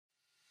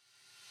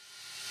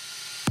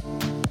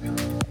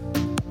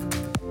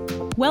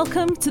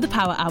Welcome to the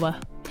Power Hour.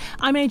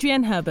 I'm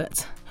Adrienne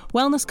Herbert,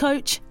 wellness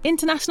coach,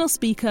 international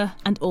speaker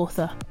and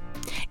author.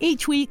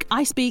 Each week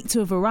I speak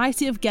to a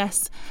variety of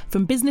guests,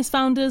 from business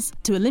founders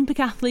to Olympic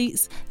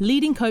athletes,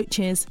 leading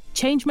coaches,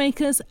 change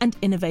makers and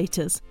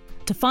innovators,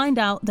 to find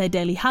out their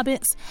daily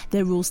habits,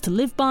 their rules to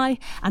live by,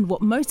 and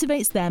what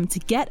motivates them to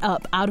get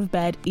up out of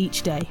bed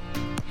each day.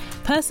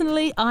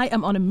 Personally, I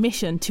am on a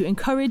mission to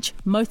encourage,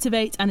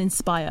 motivate and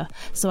inspire,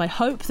 so I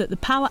hope that the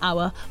Power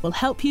Hour will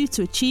help you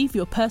to achieve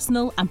your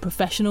personal and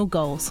professional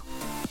goals.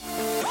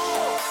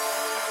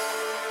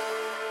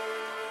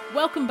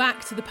 Welcome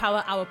back to the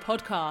Power Hour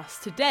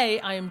podcast. Today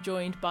I am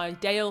joined by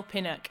Dale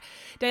Pinnock.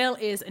 Dale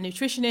is a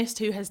nutritionist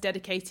who has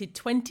dedicated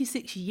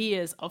 26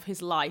 years of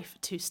his life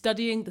to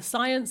studying the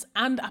science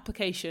and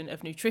application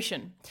of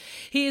nutrition.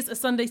 He is a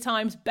Sunday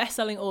Times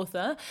best-selling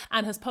author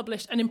and has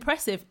published an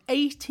impressive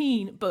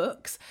 18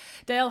 books.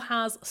 Dale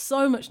has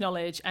so much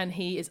knowledge and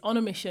he is on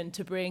a mission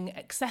to bring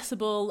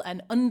accessible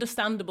and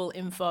understandable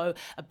info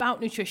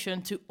about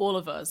nutrition to all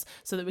of us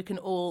so that we can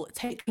all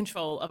take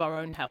control of our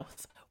own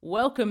health.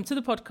 Welcome to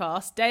the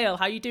podcast. Dale,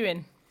 how are you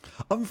doing?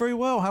 I'm very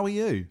well. How are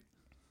you?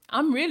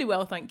 I'm really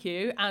well, thank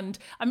you. And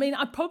I mean,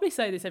 I'd probably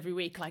say this every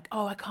week, like,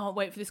 oh, I can't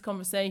wait for this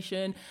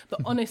conversation.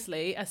 But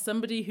honestly, as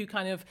somebody who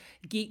kind of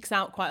geeks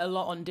out quite a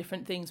lot on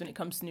different things when it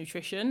comes to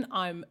nutrition,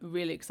 I'm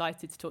really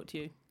excited to talk to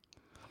you.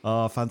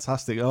 Oh,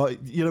 fantastic.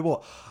 You know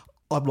what?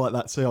 I'm like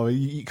that too. I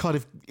mean,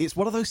 it's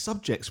one of those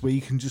subjects where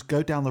you can just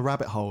go down the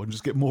rabbit hole and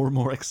just get more and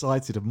more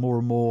excited and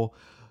more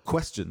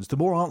questions. The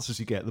more answers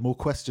you get, the more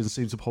questions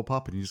seem to pop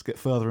up and you just get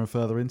further and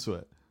further into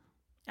it.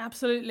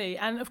 Absolutely.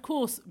 And of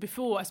course,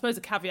 I suppose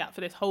a caveat for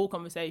this whole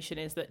conversation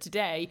is that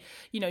today,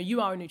 you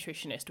are a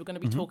nutritionist. We're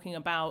going to be talking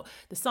about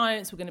the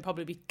science. We're going to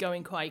probably be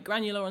going quite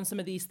granular on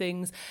some of these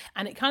things.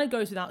 And it kind of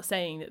goes without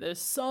saying that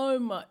there's so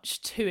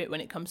much to it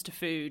when it comes to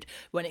food,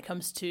 when it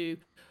comes to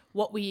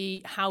what we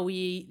eat, how we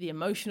eat, the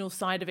emotional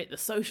side of it, the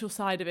social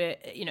side of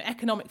it,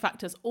 economic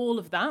factors, all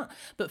of that.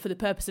 But for the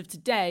purpose of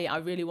today, I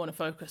really want to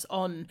focus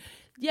on,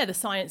 the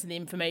science and the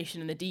information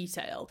and the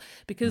detail,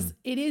 because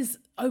it is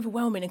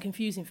overwhelming and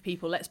confusing for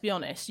people. Let's be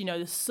honest.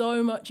 There's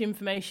so much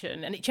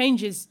information and it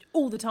changes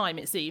all the time,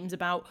 it seems,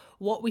 about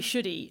what we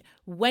should eat,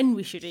 when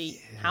we should eat,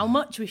 how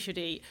much we should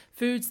eat,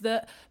 foods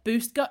that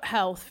boost gut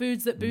health,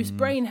 foods that boost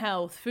brain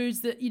health,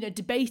 foods that,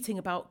 debating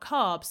about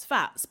carbs,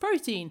 fats,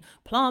 protein,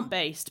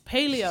 plant-based,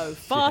 paleo,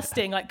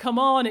 fasting, like, come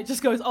on, it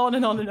just goes on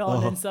and on and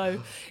on. And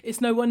so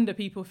it's no wonder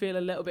people feel a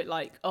little bit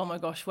like, oh my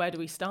gosh, where do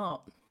we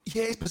start?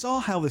 Yeah, it's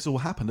bizarre how this all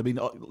happened. I mean,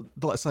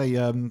 like I say,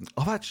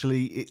 I've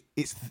actually,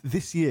 it's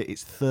this year,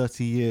 it's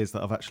 30 years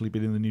that I've actually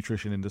been in the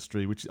nutrition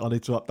industry, which I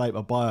need to update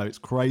my bio. It's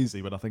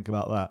crazy when I think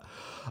about that.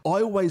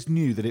 I always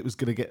knew that it was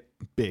going to get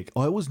big.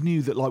 I always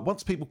knew that, like,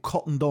 once people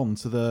cottoned on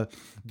to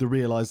the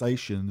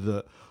realization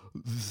that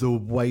the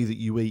way that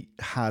you eat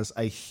has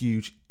a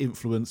huge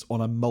influence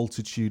on a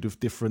multitude of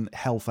different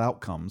health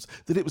outcomes,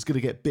 that it was going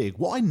to get big.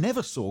 What I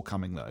never saw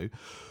coming, though,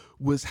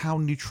 was how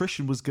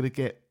nutrition was going to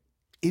get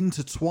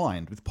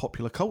intertwined with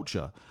popular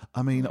culture.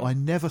 I mean, I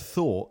never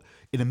thought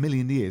in a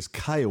million years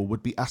kale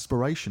would be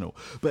aspirational,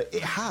 but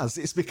it has.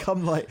 It's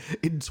become like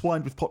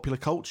entwined with popular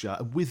culture,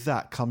 and with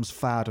that comes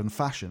fad and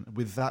fashion.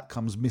 With that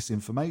comes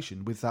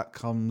misinformation. With that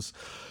comes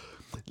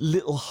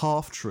little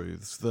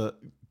half-truths that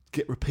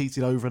get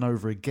repeated over and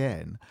over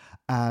again,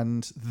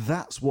 and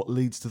that's what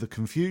leads to the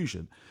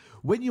confusion.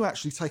 When you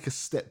actually take a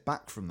step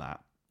back from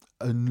that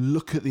and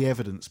look at the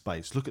evidence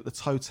base, look at the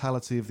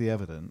totality of the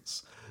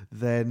evidence,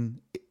 then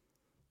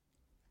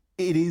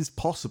it is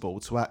possible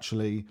to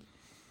actually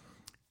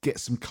get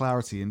some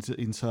clarity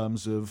in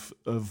terms of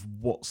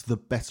what's the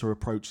better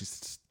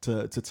approaches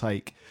to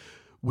take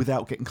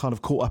without getting kind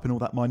of caught up in all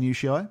that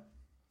minutiae.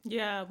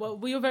 Yeah, well,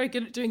 you're very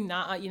good at doing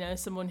that.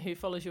 As someone who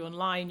follows you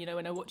online,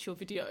 when I watch your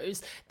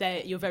videos,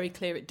 you're very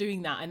clear at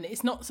doing that. And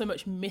it's not so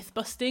much myth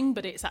busting,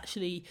 but it's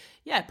actually,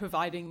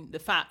 providing the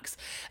facts.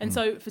 And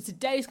so for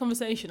today's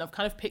conversation, I've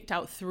kind of picked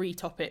out 3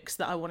 topics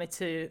that I wanted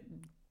to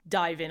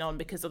dive in on,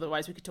 because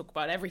otherwise we could talk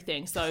about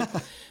everything. So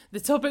the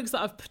topics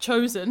that I've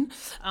chosen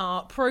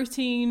are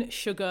protein,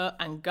 sugar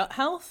and gut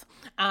health.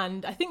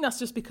 And I think that's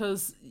just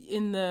because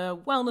in the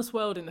wellness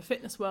world, in the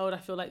fitness world, I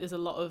feel like there's a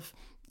lot of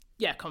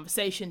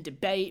conversation,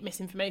 debate,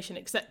 misinformation,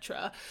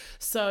 etc.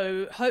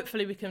 So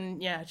hopefully we can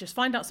just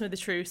find out some of the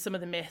truth, some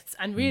of the myths,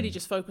 and really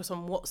just focus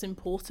on what's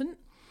important.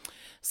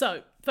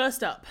 So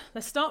first up,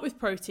 let's start with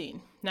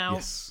protein. Now,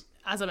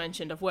 as I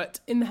mentioned, I've worked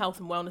in the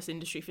health and wellness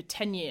industry for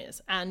 10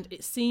 years, and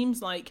it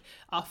seems like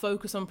our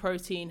focus on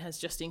protein has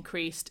just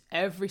increased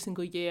every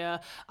single year.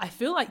 I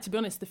feel like, to be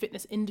honest, the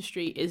fitness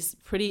industry is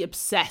pretty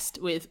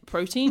obsessed with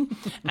protein,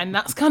 and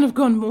that's kind of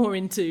gone more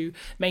into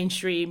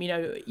mainstream.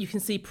 You can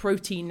see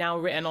protein now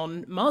written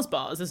on Mars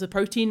bars. There's a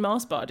protein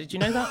Mars bar. Did you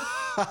know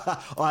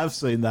that? I have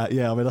seen that,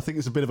 yeah. I mean, I think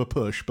it's a bit of a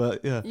push,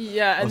 but yeah.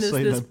 Yeah,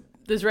 and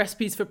there's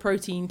recipes for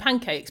protein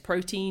pancakes,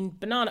 protein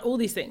banana, all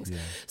these things. Yeah.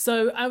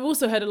 So I've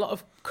also heard a lot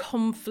of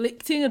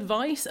conflicting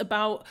advice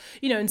about,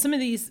 and some of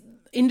these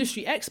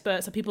industry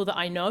experts are people that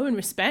I know and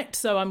respect.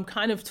 So I'm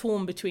kind of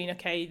torn between,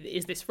 okay,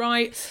 is this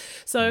right?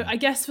 So I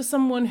guess for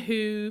someone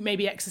who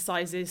maybe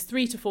exercises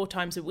 3 to 4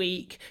 times a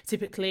week,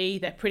 typically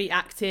they're pretty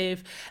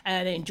active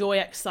and they enjoy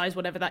exercise,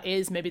 whatever that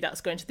is. Maybe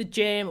that's going to the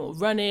gym or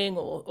running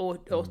or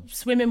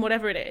swimming,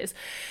 whatever it is.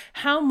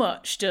 How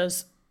much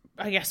does,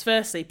 I guess,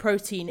 firstly,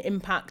 protein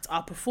impact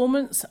our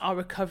performance, our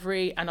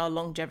recovery, and our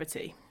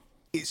longevity?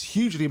 It's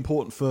hugely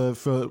important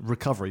for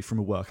recovery from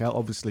a workout,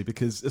 obviously,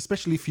 because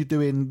especially if you're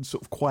doing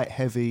sort of quite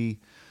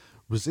heavy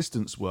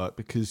resistance work,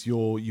 because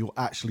you're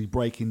actually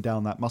breaking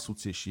down that muscle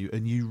tissue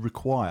and you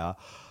require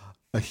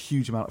a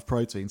huge amount of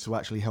protein to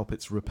actually help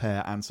it to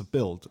repair and to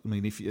build. I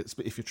mean, if you're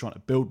trying to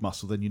build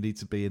muscle, then you need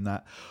to be in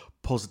that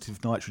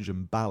positive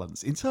nitrogen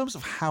balance. In terms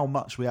of how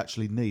much we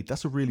actually need,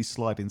 that's a really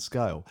sliding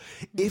scale.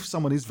 If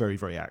someone is very,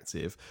 very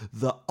active,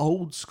 the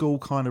old school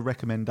kind of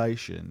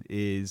recommendation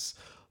is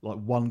like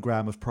 1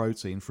 gram of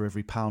protein for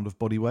every pound of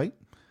body weight.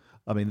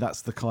 I mean,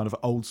 that's the kind of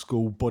old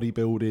school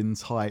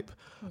bodybuilding type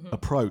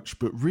approach.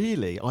 But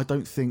really, I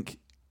don't think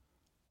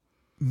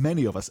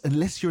many of us,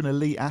 unless you're an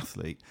elite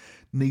athlete,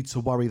 need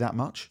to worry that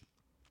much.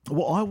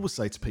 What I will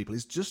say to people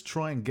is just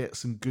try and get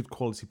some good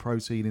quality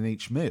protein in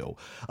each meal.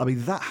 I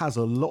mean, that has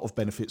a lot of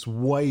benefits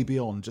way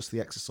beyond just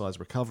the exercise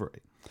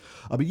recovery.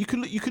 I mean, you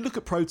can look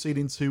at protein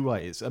in 2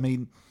 ways. I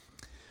mean,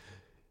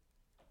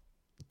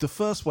 the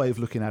first way of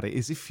looking at it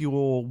is if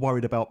you're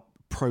worried about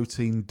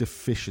protein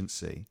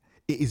deficiency.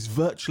 It is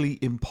virtually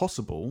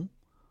impossible,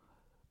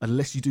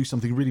 unless you do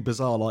something really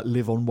bizarre like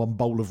live on 1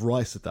 bowl of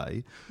rice a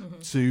day,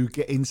 to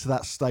get into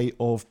that state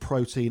of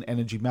protein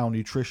energy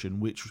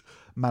malnutrition, which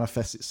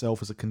manifests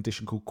itself as a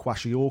condition called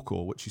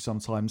kwashiorkor, which you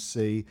sometimes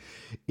see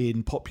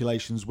in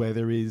populations where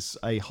there is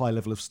a high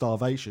level of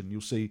starvation.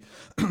 You'll see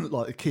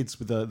like the kids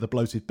with the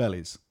bloated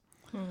bellies.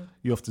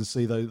 You often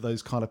see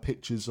those kind of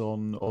pictures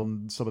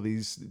on some of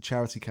these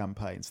charity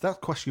campaigns. That's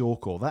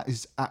kwashiorkor. That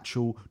is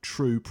actual,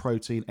 true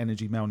protein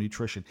energy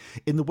malnutrition.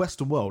 In the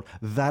Western world,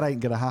 that ain't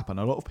going to happen.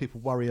 A lot of people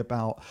worry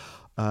about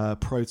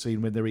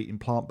protein when they're eating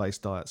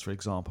plant-based diets, for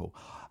example.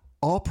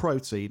 Our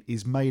protein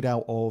is made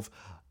out of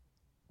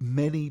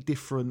many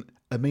different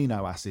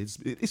amino acids.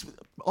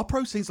 Our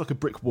protein's like a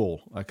brick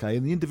wall, okay?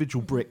 And the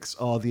individual bricks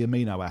are the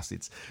amino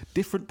acids.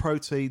 Different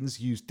proteins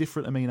use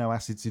different amino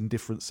acids in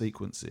different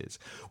sequences.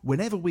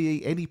 Whenever we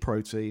eat any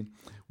protein,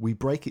 we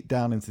break it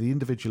down into the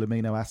individual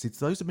amino acids.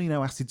 Those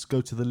amino acids go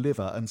to the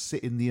liver and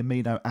sit in the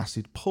amino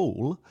acid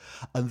pool.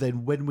 And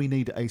then when we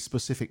need a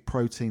specific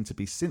protein to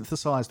be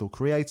synthesized or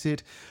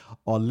created,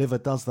 our liver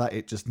does that.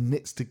 It just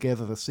knits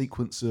together the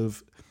sequence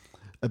of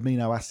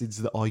amino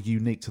acids that are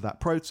unique to that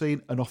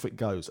protein, and off it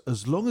goes.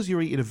 As long as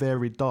you're eating a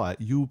varied diet,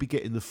 you'll be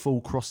getting the full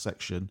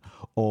cross-section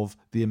of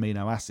the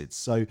amino acids.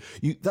 So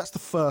that's the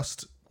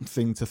first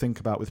thing to think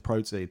about with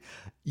protein.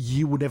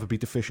 You will never be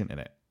deficient in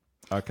it.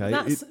 Okay.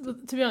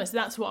 To be honest,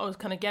 that's what I was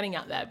kind of getting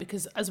at there,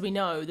 because as we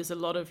know, there's a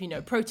lot of,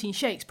 protein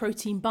shakes,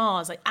 protein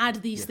bars, like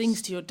add these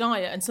things to your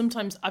diet. And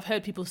sometimes I've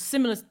heard people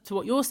similar to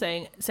what you're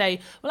saying say,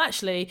 well,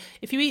 actually,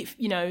 if you eat,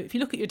 if you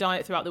look at your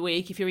diet throughout the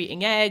week, if you're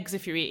eating eggs,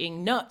 if you're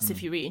eating nuts,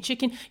 if you're eating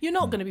chicken, you're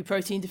not going to be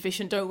protein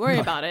deficient. Don't worry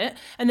about it.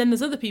 And then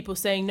there's other people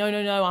saying, no,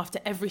 after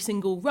every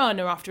single run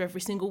or after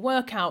every single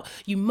workout,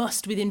 you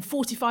must within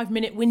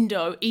 45-minute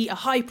window eat a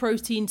high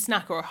protein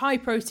snack or a high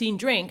protein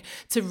drink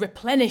to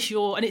replenish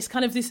and it's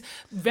kind of this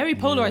very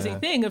polarizing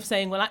thing of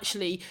saying, well,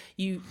 actually,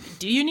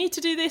 do you need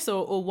to do this,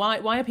 or why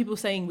are people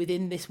saying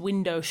within this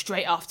window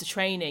straight after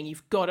training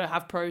you've got to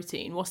have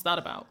protein? What's that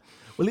about?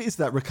 Well, it is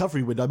that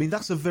recovery window. I mean,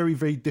 that's a very,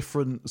 very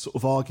different sort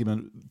of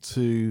argument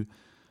to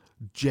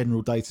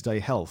general day-to-day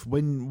health.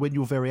 When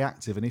you're very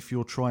active, and if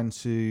you're trying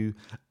to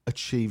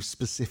achieve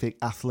specific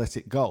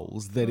athletic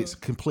goals, then it's a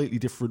completely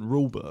different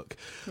rule book.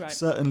 Right.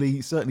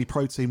 Certainly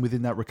protein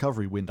within that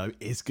recovery window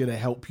is going to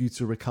help you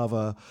to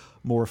recover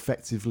more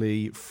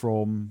effectively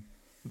from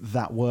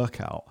that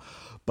workout.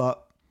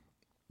 But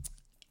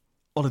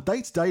on a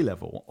day-to-day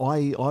level,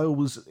 I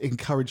always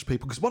encourage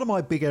people, because one of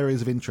my big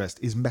areas of interest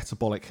is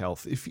metabolic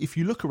health. If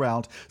you look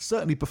around,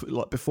 certainly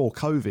before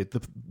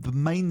COVID, the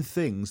main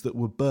things that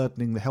were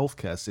burdening the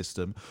healthcare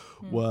system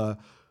were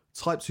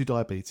type 2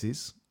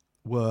 diabetes,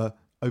 were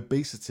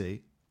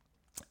obesity,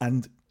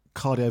 and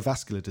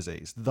cardiovascular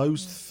disease.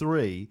 Those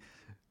 3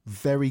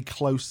 very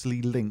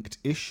closely linked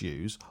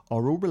issues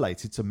are all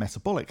related to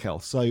metabolic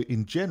health. So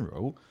in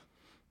general,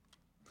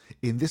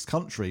 in this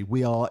country,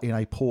 we are in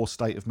a poor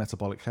state of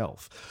metabolic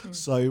health.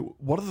 So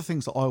one of the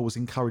things that I always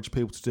encourage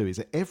people to do is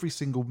at every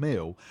single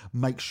meal,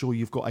 make sure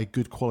you've got a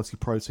good quality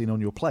protein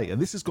on your plate.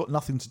 And this has got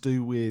nothing to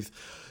do with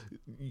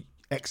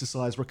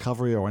exercise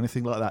recovery or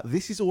anything like that.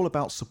 This is all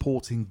about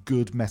supporting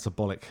good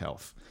metabolic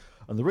health.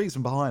 And the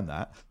reason behind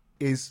that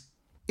is,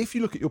 if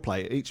you look at your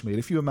plate at each meal,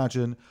 if you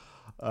imagine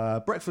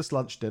breakfast,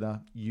 lunch,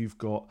 dinner, you've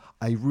got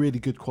a really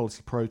good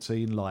quality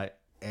protein like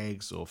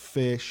eggs or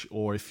fish,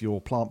 or if you're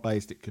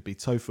plant-based, it could be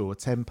tofu or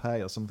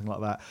tempeh or something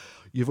like that.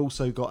 You've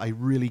also got a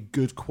really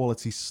good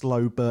quality,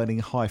 slow-burning,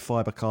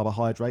 high-fiber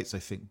carbohydrate, so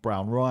think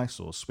brown rice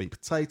or sweet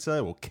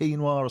potato or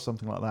quinoa or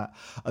something like that.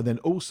 And then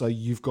also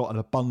you've got an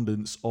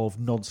abundance of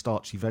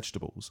non-starchy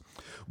vegetables.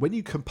 When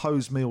you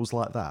compose meals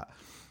like that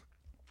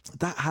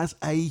has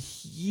a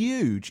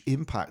huge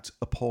impact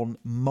upon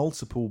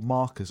multiple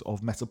markers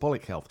of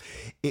metabolic health.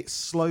 It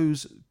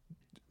slows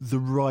the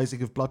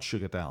rising of blood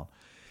sugar down.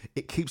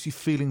 It keeps you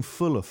feeling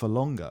fuller for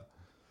longer.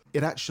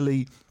 It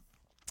actually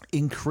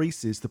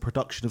increases the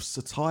production of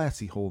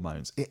satiety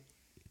hormones. It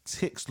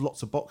ticks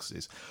lots of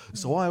boxes.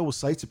 So I always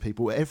say to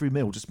people, at every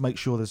meal, just make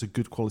sure there's a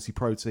good quality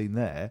protein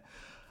there.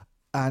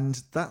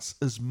 And that's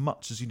as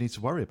much as you need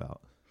to worry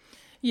about.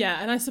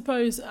 Yeah, and I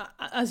suppose,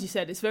 as you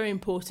said, it's very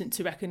important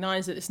to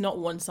recognise that it's not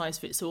one size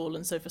fits all.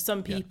 And so for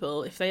some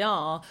people, if they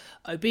are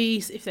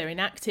obese, if they're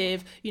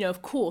inactive,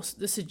 of course,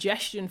 the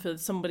suggestion for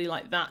somebody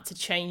like that to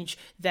change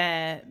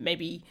their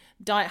maybe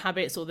diet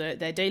habits or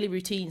their daily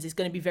routines is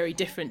going to be very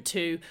different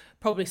to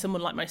probably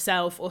someone like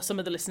myself or some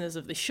of the listeners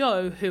of the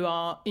show who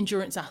are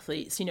endurance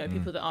athletes,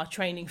 people that are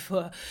training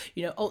for,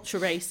 ultra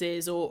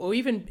races or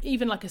even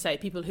like I say,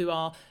 people who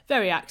are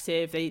very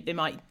active. They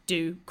might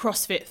do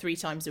CrossFit 3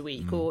 times a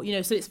week or,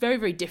 so it's very,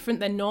 very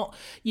different. They're not,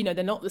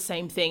 they're not the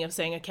same thing of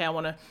saying, okay, I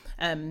want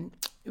to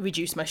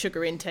reduce my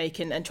sugar intake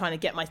and trying to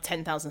get my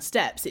 10,000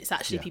 steps. It's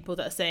actually people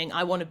that are saying,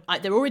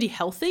 they're already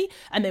healthy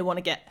and they want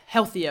to get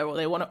healthier or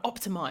they want to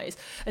optimize.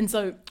 And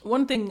so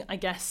one thing, I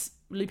guess,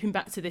 looping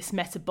back to this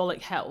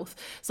metabolic health,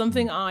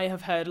 something I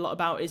have heard a lot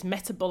about is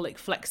metabolic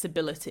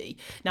flexibility.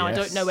 Now, I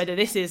don't know whether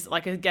this is, I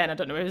don't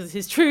know whether this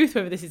is truth,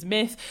 whether this is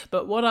myth,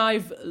 but what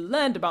I've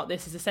learned about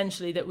this is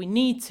essentially that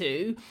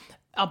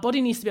our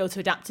body needs to be able to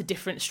adapt to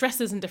different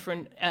stresses and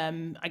different,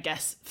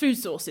 food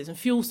sources and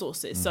fuel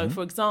sources. So,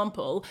 for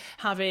example,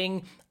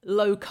 having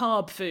low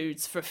carb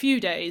foods for a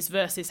few days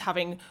versus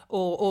having,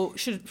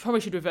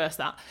 should reverse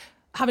that,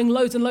 having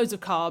loads and loads of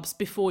carbs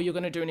before you're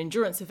going to do an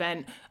endurance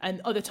event, and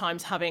other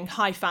times having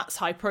high fats,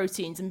 high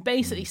proteins, and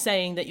basically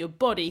saying that your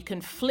body can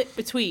flip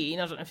between,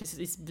 I don't know if this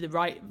is the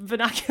right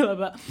vernacular,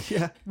 but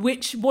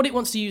what it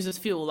wants to use as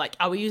fuel. Like,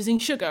 are we using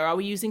sugar? Are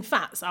we using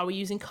fats? Are we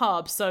using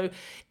carbs? So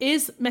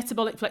is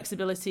metabolic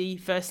flexibility,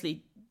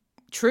 firstly,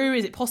 true?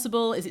 Is it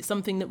possible? Is it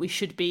something that we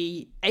should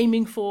be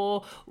aiming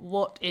for?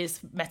 What is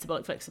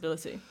metabolic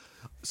flexibility?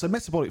 So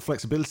metabolic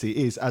flexibility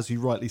is, as you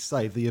rightly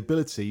say, the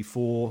ability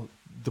for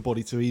the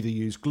body to either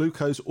use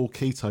glucose or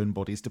ketone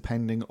bodies,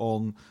 depending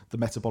on the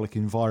metabolic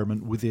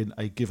environment within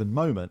a given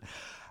moment.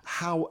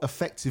 How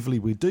effectively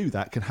we do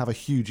that can have a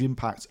huge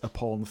impact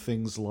upon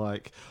things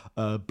like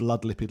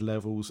blood lipid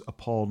levels,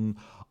 upon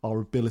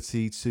our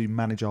ability to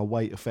manage our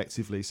weight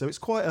effectively. So it's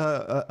quite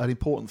an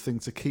important thing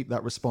to keep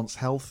that response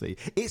healthy.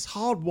 It's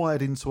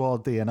hardwired into our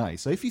DNA.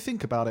 So if you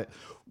think about it,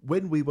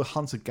 when we were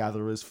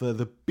hunter-gatherers, for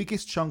the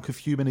biggest chunk of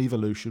human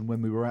evolution,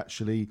 when we were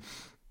actually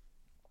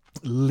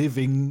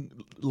living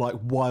like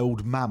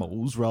wild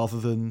mammals rather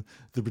than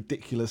the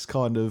ridiculous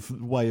kind of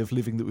way of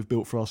living that we've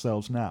built for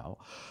ourselves now,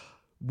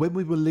 when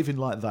we were living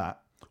like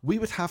that, we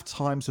would have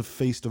times of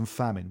feast and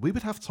famine. We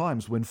would have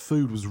times when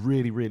food was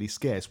really, really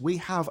scarce. We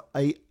have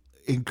a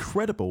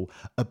incredible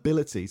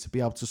ability to be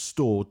able to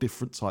store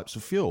different types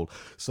of fuel.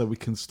 So we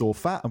can store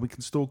fat and we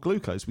can store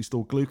glucose. We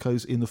store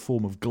glucose in the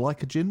form of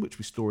glycogen, which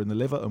we store in the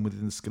liver and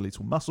within the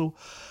skeletal muscle.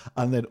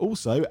 And then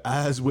also,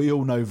 as we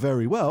all know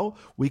very well,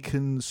 we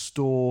can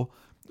store,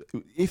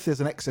 if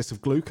there's an excess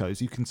of glucose,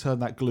 you can turn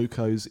that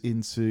glucose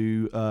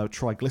into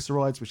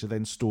triglycerides, which are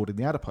then stored in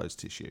the adipose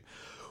tissue.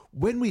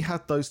 When we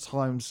had those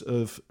times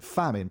of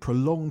famine,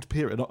 prolonged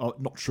period,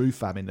 not true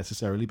famine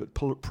necessarily, but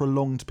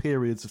prolonged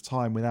periods of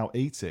time without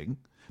eating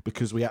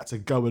because we had to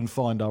go and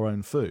find our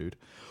own food,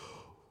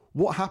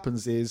 what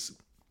happens is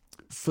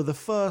for the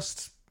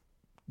first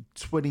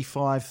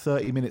 25,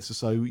 30 minutes or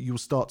so, you'll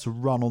start to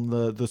run on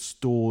the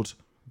stored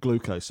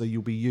glucose. So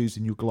you'll be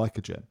using your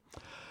glycogen.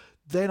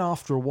 Then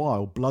after a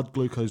while, blood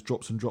glucose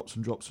drops and drops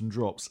and drops and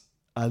drops,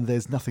 and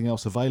there's nothing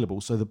else available.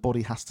 So the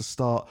body has to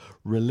start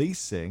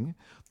releasing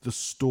the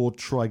stored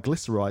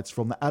triglycerides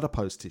from the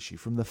adipose tissue,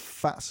 from the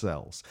fat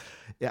cells.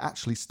 It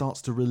actually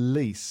starts to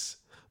release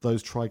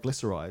those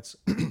triglycerides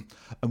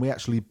and we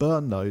actually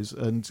burn those,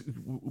 and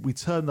we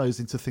turn those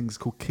into things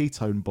called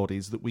ketone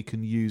bodies that we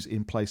can use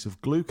in place of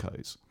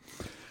glucose.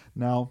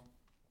 Now,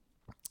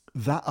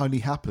 that only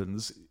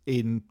happens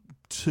in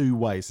 2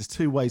 ways. There's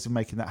 2 ways of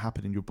making that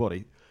happen in your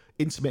body.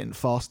 Intermittent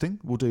fasting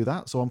will do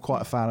that. So I'm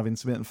quite a fan of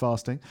intermittent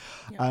fasting.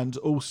 Yeah. And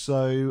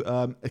also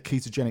a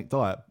ketogenic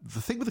diet. The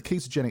thing with the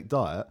ketogenic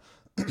diet,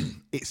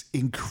 it's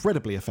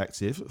incredibly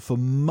effective for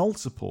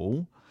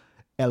multiple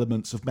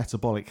elements of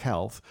metabolic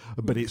health,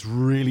 but it's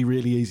really,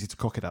 really easy to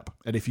cock it up.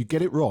 And if you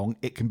get it wrong,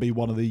 it can be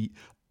one of the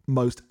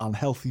most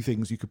unhealthy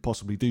things you could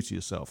possibly do to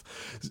yourself,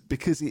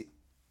 because it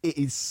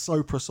is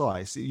so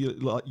precise.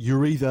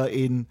 You're either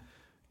in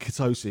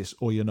ketosis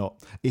or you're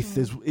not.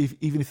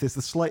 Even if there's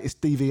the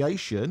slightest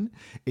deviation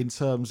in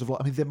terms of,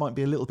 there might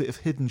be a little bit of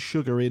hidden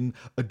sugar in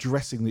a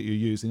dressing that you're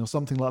using or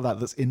something like that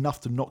that's enough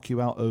to knock you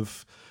out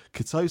of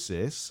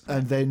ketosis,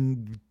 and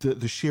then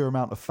the sheer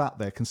amount of fat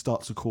there can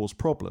start to cause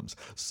problems.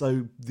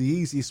 So the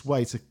easiest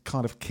way to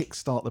kind of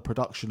kickstart the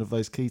production of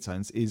those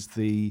ketones is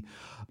the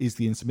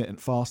intermittent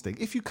fasting.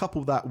 If you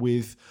couple that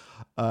with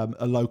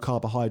a low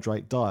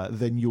carbohydrate diet,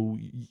 then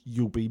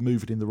you'll be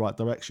moving in the right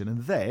direction.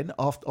 And then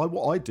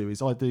what I do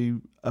is I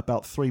do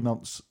about 3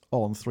 months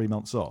on, 3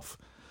 months off.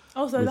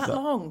 Oh, so that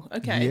long?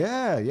 Okay.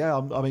 Yeah.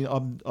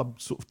 I'm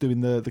sort of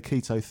doing the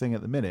keto thing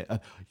at the minute.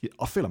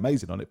 I feel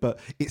amazing on it, but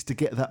it's to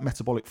get that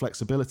metabolic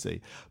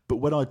flexibility. But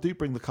when I do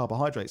bring the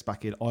carbohydrates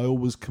back in, I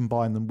always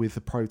combine them with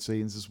the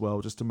proteins as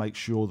well, just to make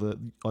sure that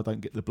I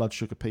don't get the blood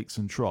sugar peaks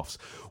and troughs.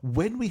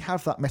 When we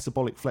have that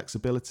metabolic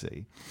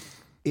flexibility,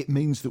 it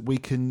means that we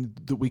can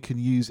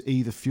use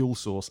either fuel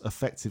source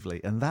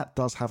effectively, and that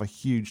does have a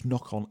huge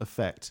knock-on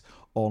effect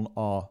on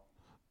our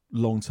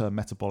long-term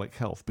metabolic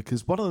health.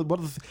 Because one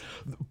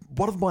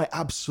of my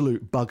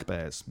absolute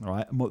bugbears,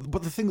 right,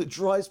 but the thing that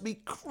drives me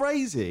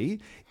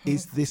crazy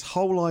is this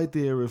whole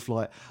idea of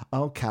like,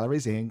 oh,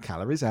 calories in,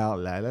 calories out,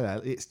 la la la.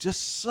 It's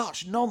just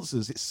such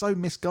nonsense. It's so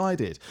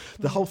misguided.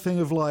 The whole thing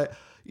of like,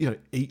 you know,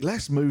 eat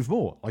less, move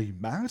more. Are you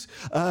mad?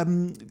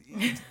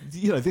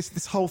 You know,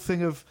 this whole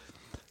thing of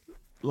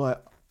like,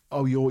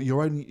 oh,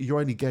 you're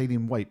only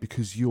gaining weight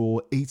because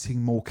you're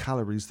eating more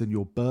calories than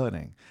you're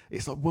burning.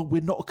 It's like, well,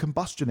 we're not a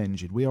combustion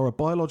engine. We are a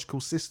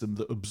biological system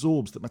that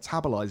absorbs, that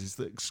metabolizes,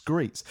 that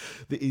excretes,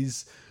 that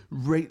is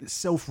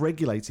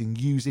self-regulating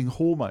using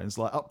hormones,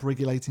 like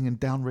up-regulating and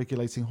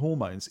down-regulating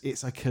hormones.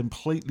 It's a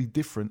completely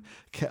different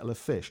kettle of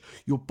fish.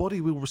 Your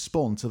body will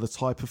respond to the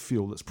type of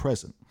fuel that's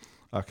present.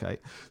 Okay,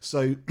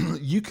 so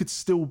you could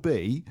still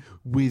be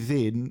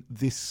within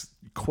this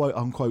quote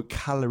unquote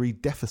calorie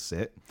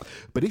deficit,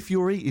 but if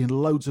you're eating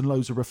loads and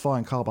loads of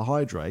refined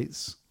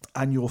carbohydrates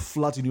and you're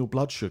flooding your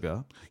blood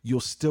sugar,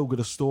 you're still going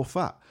to store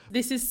fat.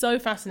 This is so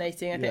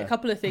fascinating. I think a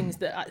couple of things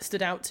that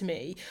stood out to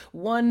me.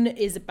 One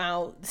is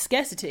about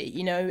scarcity.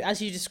 You know,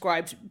 as you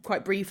described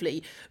quite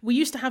briefly, we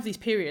used to have these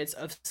periods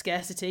of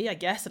scarcity, I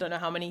guess. I don't know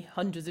how many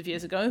hundreds of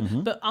years ago.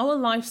 But our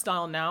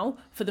lifestyle now,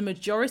 for the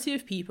majority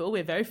of people,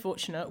 we're very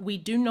fortunate, we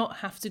do not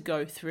have to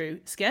go through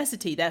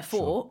scarcity.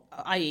 Therefore,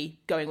 i.e.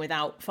 going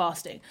without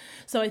fasting.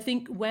 So I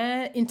think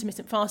where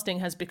intermittent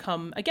fasting has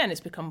become, again, it's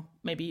become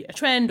maybe a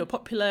trend or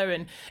popular.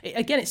 And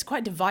again, it's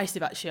quite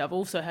divisive, actually. I've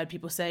also heard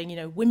people saying, you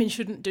know, women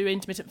shouldn't do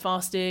intermittent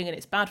fasting and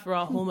it's bad for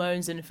our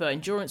hormones and for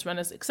endurance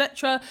runners,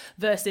 etc.,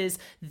 versus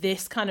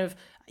this kind of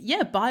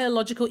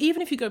biological.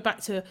 Even if you go back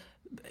to,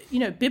 you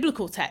know,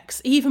 biblical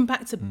texts, even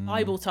back to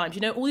Bible times,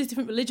 you know, all these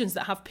different religions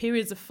that have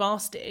periods of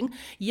fasting.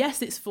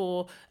 Yes, it's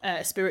for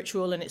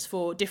spiritual and it's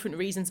for different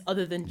reasons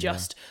other than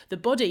just the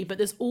body, but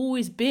there's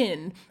always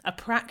been a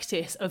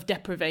practice of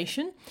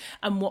deprivation,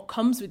 and what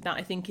comes with that,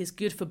 I think, is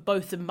good for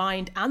both the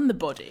mind and the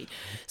body.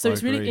 So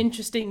it's really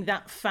interesting,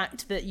 that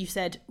fact that you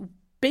said,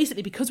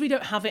 basically, because we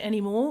don't have it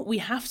anymore, we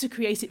have to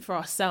create it for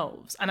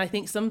ourselves. And I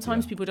think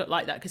sometimes people don't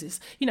like that because it's,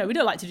 you know, we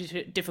don't like to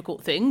do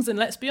difficult things. And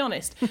let's be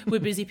honest,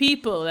 we're busy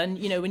people. And,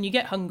 you know, when you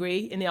get hungry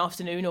in the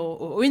afternoon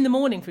or in the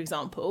morning, for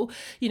example,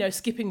 you know,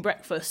 skipping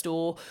breakfast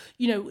or,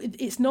 you know,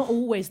 it's not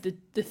always the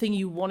thing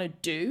you want to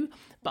do.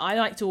 But I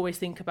like to always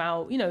think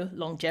about, you know,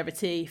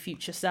 longevity,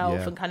 future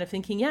self, and kind of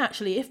thinking,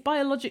 actually, if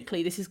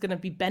biologically this is going to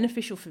be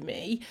beneficial for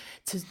me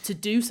to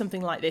do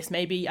something like this,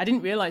 maybe I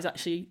didn't realize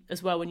actually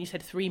as well when you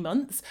said 3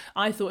 months,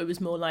 I thought it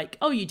was more like,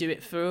 oh, you do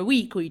it for a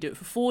week or you do it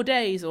for 4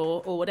 days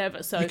or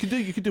whatever. So you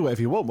can do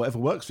whatever you want, whatever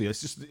works for you.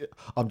 It's just,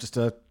 I'm just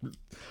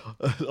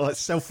like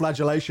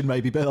self-flagellation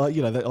maybe, but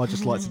you know, I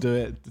just like to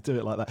do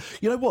it like that.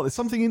 You know what? There's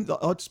something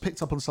I just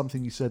picked up on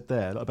something you said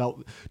there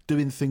about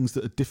doing things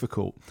that are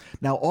difficult.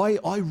 Now,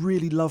 I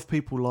really love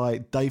people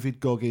like David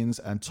Goggins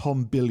and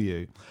Tom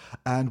Bilyeu,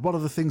 and one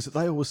of the things that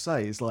they always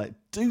say is like,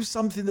 do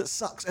something that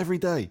sucks every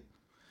day.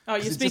 Oh,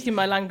 you're speaking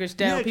my language,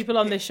 Dale. Yeah, people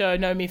on this show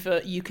know me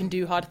for you can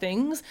do hard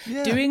things.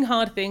 Yeah. Doing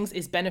hard things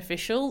is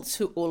beneficial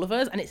to all of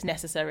us and it's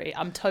necessary.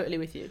 I'm totally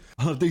with you.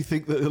 I do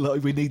think that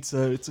like, we need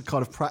to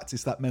kind of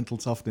practice that mental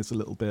toughness a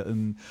little bit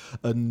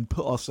and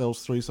put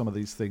ourselves through some of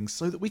these things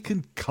so that we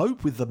can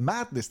cope with the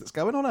madness that's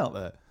going on out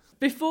there.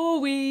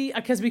 Before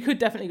because we could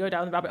definitely go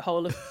down the rabbit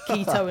hole of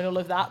keto and all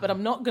of that, but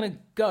I'm not going to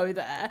go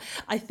there.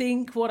 I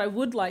think what I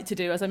would like to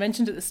do, as I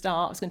mentioned at the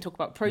start, I was going to talk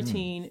about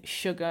protein,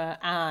 sugar,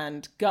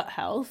 and gut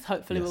health.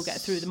 Hopefully we'll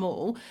get through them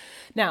all.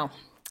 Now,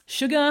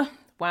 sugar,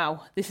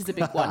 wow, this is a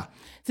big one.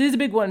 This is a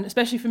big one,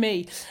 especially for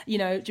me. You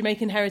know,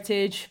 Jamaican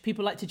heritage,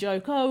 people like to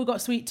joke, oh, we've got a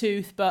sweet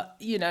tooth, but,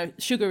 you know,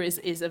 sugar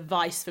is a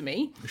vice for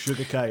me.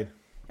 Sugar cane.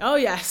 Oh,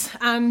 yes.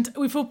 And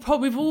we've all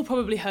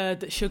probably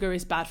heard that sugar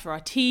is bad for our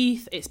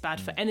teeth. It's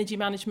bad for energy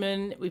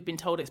management. We've been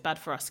told it's bad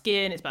for our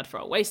skin. It's bad for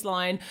our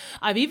waistline.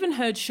 I've even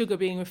heard sugar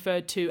being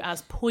referred to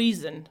as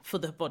poison for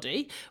the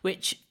body,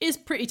 which is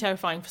pretty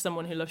terrifying for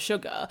someone who loves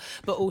sugar,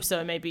 but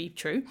also maybe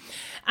true.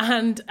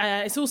 And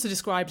it's also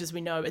described, as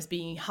we know, as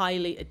being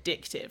highly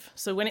addictive.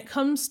 So when it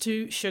comes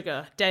to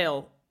sugar,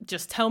 Dale,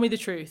 just tell me the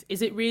truth.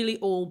 Is it really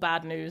all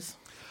bad news?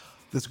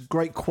 There's a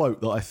great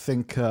quote that I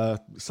think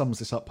sums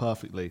this up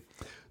perfectly.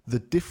 The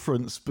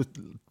difference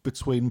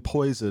between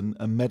poison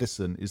and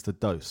medicine is the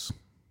dose.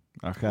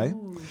 Okay.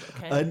 Ooh,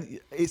 okay. And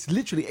it's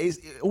literally, it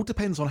all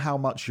depends on how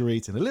much you're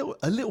eating. A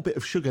little bit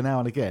of sugar now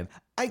and again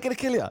ain't going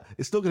to kill you.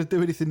 It's not going to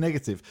do anything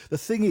negative. The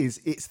thing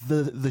is, it's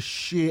the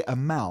sheer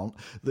amount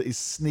that is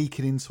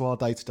sneaking into our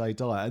day-to-day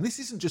diet. And this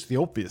isn't just the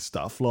obvious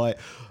stuff like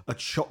a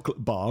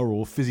chocolate bar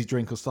or fizzy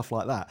drink or stuff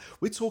like that.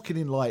 We're talking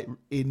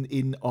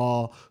in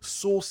our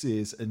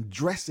sauces and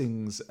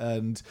dressings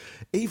and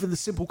even the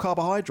simple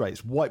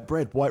carbohydrates, white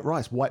bread, white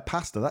rice, white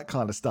pasta, that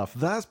kind of stuff.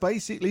 That's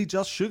basically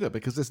just sugar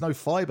because there's no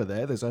fiber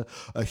there. There's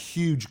a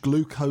huge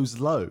glucose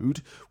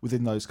load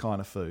within those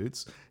kind of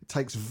foods. It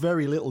takes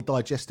very little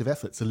digestive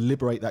effort to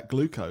liberate that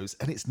glucose,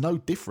 and it's no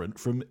different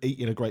from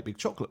eating a great big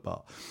chocolate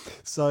bar.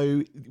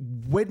 So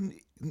when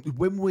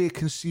we're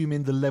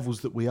consuming the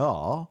levels that we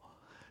are,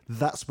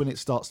 that's when it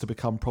starts to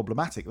become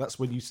problematic. That's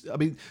when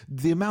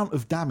the amount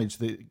of damage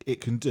that it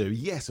can do,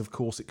 yes, of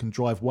course, it can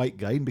drive weight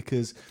gain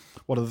because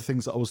one of the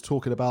things that I was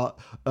talking about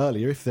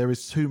earlier, if there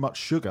is too much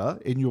sugar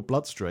in your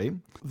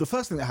bloodstream, the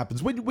first thing that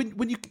happens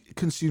when you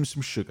consume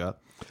some sugar,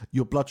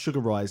 your blood sugar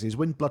rises.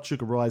 When blood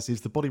sugar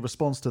rises, the body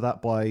responds to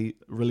that by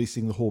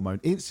releasing the hormone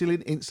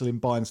insulin. Insulin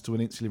binds to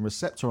an insulin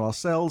receptor in our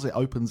cells. It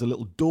opens a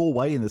little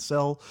doorway in the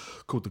cell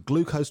called the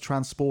glucose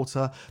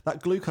transporter.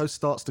 That glucose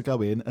starts to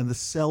go in, and the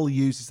cell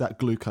uses that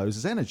glucose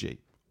as energy.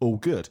 All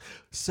good.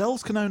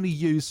 Cells can only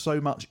use so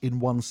much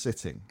in one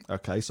sitting.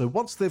 Okay, so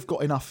once they've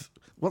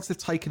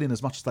taken in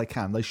as much as they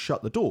can, they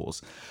shut the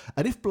doors.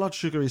 And if blood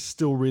sugar is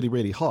still really,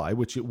 really high,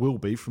 which it will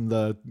be from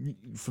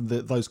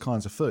those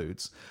kinds of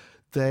foods,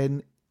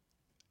 then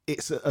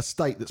it's a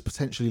state that's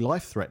potentially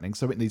life-threatening,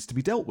 so it needs to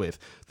be dealt with.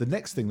 The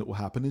next thing that will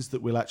happen is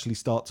that we'll actually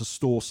start to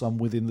store some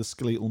within the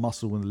skeletal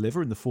muscle and the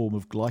liver in the form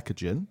of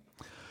glycogen.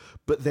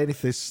 But then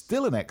if there's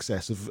still an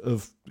excess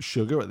of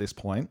sugar at this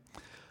point,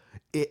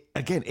 it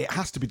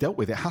has to be dealt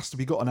with. It has to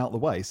be gotten out of the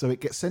way. So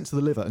it gets sent to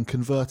the liver and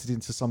converted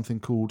into something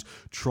called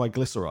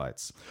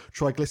triglycerides.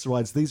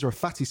 Triglycerides, these are a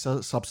fatty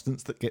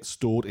substance that gets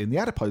stored in the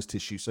adipose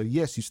tissue. So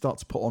yes, you start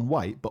to put on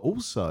weight, but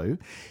also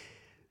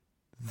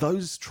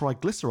those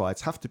triglycerides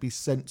have to be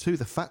sent to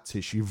the fat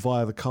tissue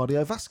via the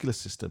cardiovascular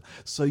system.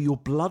 So your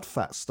blood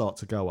fats start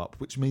to go up,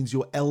 which means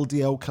your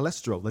LDL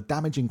cholesterol, the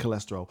damaging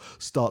cholesterol,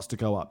 starts to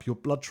go up. Your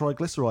blood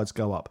triglycerides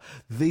go up.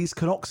 These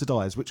can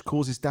oxidize, which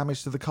causes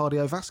damage to the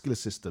cardiovascular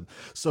system.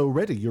 So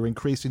already you're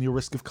increasing your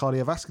risk of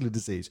cardiovascular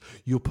disease.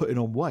 You're putting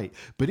on weight.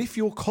 But if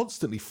you're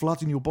constantly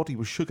flooding your body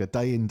with sugar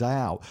day in, day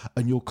out,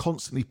 and you're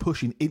constantly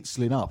pushing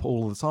insulin up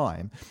all the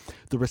time,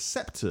 the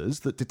receptors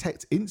that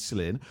detect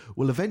insulin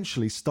will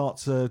eventually start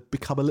to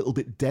become a little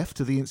bit deaf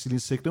to the insulin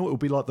signal. It will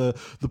be like the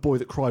boy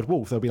that cried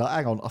wolf. They'll be like,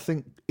 hang on, I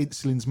think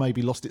insulin's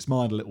maybe lost its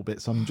mind a little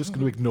bit, so I'm just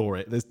going to ignore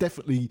it. There's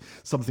definitely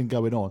something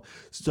going on.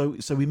 So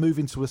we move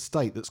into a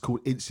state that's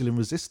called insulin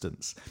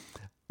resistance.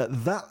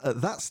 At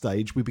that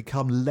stage, we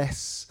become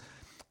less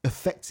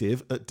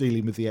effective at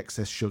dealing with the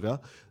excess sugar.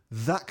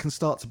 That can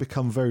start to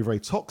become very, very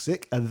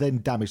toxic and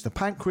then damage the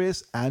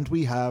pancreas, and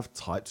we have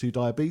type 2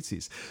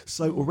 diabetes.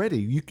 So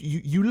already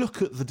you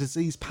look at the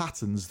disease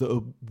patterns that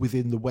are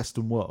within the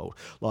Western world,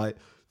 like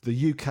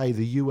the UK,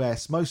 the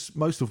US,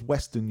 most of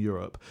Western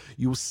Europe,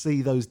 you'll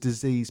see those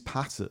disease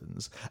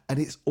patterns, and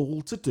it's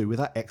all to do with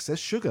that excess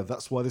sugar.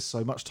 That's why there's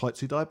so much type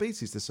 2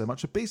 diabetes, there's so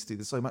much obesity,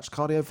 there's so much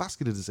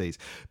cardiovascular disease,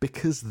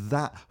 because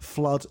that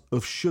flood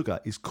of sugar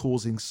is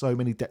causing so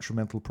many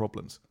detrimental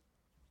problems.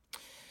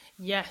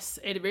 Yes,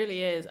 it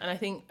really is. And I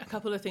think a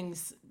couple of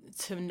things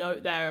to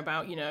note there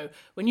about,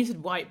 when you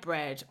said white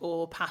bread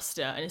or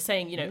pasta, and it's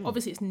saying,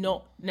 obviously it's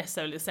not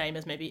necessarily the same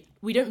as maybe,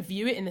 we don't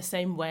view it in the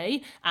same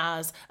way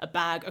as a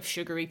bag of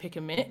sugary pick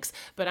and mix,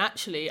 but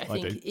actually I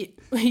think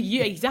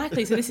yeah,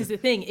 exactly. So this is the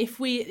thing.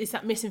 It's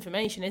that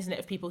misinformation, isn't it,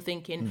 of people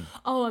thinking,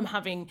 oh, I'm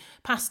having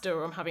pasta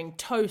or I'm having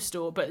toast,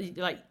 but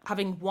like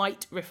having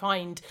white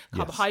refined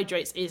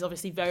carbohydrates is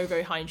obviously very,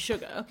 very high in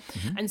sugar.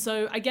 Mm-hmm. And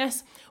so I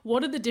guess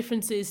what are the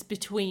differences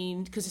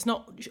between, because it's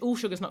not, all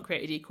sugar's not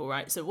created equal,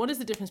 right? So what is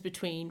the difference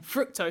between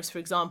fructose, for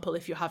example,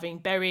 if you're having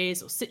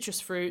berries or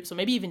citrus fruits or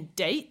maybe even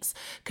dates,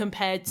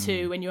 compared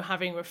to when you're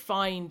having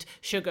refined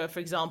sugar, for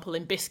example,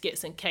 in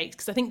biscuits and cakes?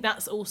 Because I think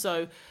that's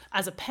also,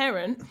 as a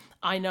parent,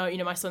 I know,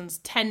 my son's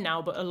 10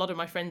 now, but a lot of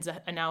my friends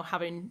are now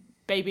having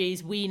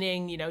babies,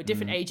 weaning,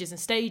 different ages and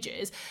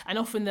stages, and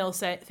often they'll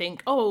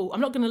think, oh,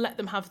 I'm not going to let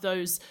them have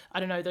those,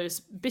 I don't know, those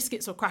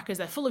biscuits or crackers,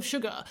 they're full of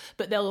sugar,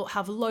 but they'll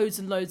have loads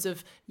and loads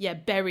of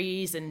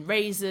berries and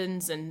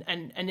raisins, and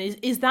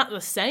is that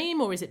the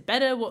same, or is it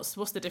better?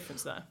 What's the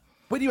difference there?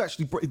 When you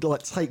actually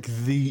take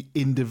the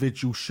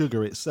individual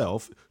sugar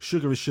itself,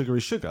 sugar is sugar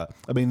is sugar.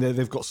 I mean,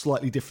 they've got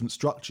slightly different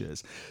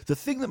structures. The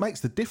thing that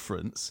makes the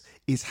difference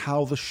is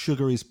how the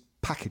sugar is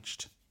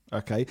packaged.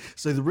 Okay,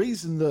 so the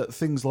reason that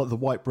things like the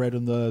white bread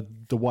and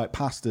the white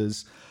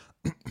pastas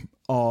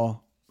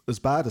are as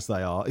bad as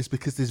they are is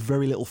because there's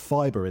very little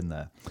fiber in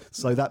there.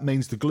 So that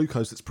means the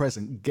glucose that's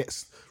present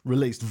gets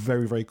released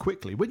very, very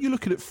quickly. When you're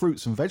looking at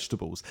fruits and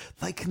vegetables,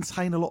 they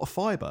contain a lot of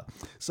fiber.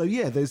 So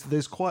yeah,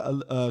 there's quite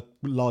a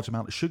large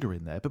amount of sugar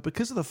in there, but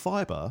because of the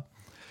fiber,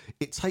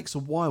 it takes a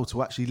while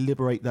to actually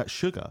liberate that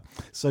sugar.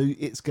 So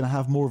it's going to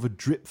have more of a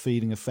drip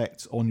feeding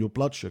effect on your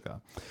blood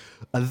sugar.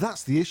 And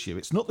that's the issue.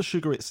 It's not the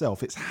sugar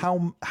itself. It's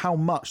how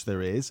much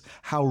there is,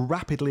 how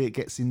rapidly it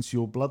gets into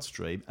your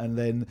bloodstream, and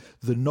then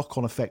the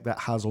knock-on effect that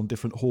has on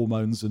different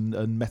hormones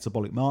and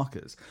metabolic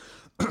markers.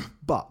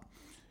 But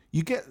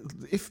you get,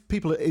 if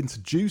people are into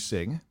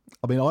juicing,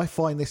 I mean, I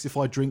find this if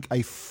I drink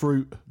a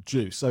fruit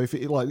juice. So if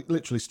it like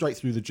literally straight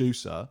through the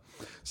juicer.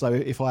 So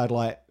if I had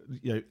like,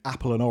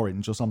 apple and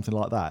orange or something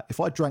like that, if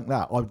I drank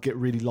that, I'd get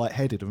really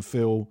lightheaded and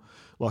feel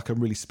like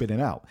I'm really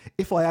spinning out.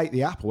 If I ate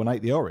the apple and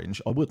ate the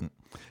orange, I wouldn't,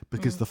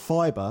 because the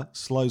fiber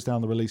slows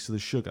down the release of the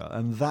sugar.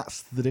 And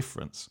that's the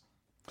difference.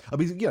 I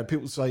mean,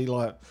 people say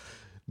like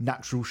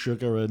natural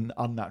sugar and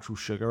unnatural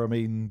sugar. I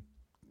mean,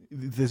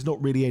 there's not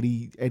really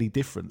any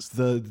difference.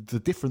 The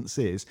difference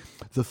is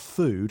the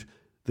food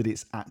that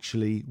it's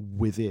actually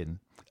within,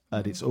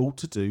 and it's all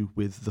to do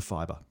with the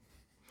fibre.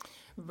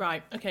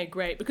 Right. Okay,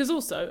 great. Because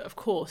also, of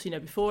course,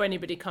 before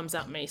anybody comes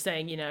at me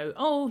saying,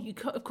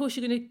 of course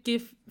you're going to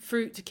give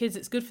fruit to kids,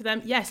 it's good for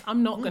them. Yes,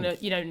 I'm not going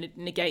to,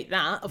 negate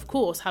that. Of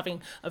course,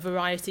 having a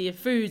variety of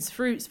foods,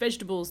 fruits,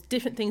 vegetables,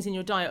 different things in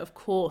your diet, of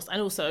course.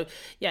 And also,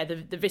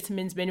 the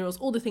vitamins, minerals,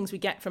 all the things we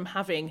get from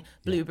having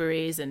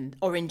blueberries and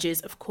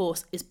oranges, of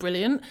course, is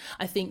brilliant.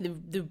 I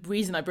think the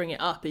reason I bring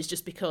it up is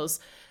just because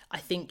I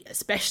think,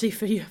 especially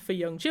for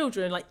young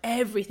children, like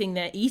everything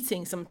they're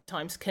eating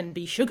sometimes can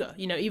be sugar,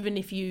 even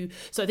if you.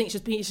 So I think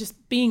it's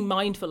just being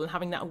mindful and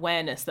having that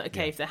awareness that,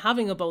 okay, if they're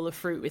having a bowl of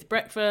fruit with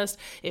breakfast,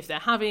 if they're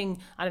having,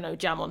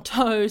 jam on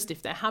toast,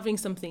 if they're having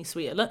something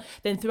sweet,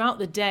 then throughout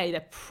the day,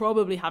 they're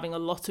probably having a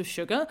lot of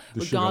sugar,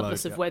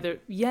 regardless of whether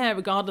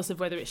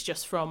it's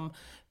just from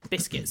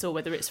biscuits or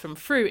whether it's from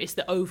fruit. It's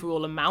the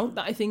overall amount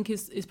that I think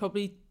is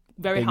probably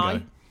very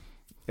high.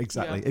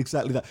 Exactly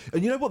that.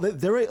 And you know what?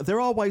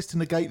 There are ways to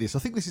negate this. I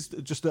think this is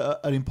just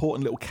an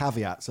important little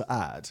caveat to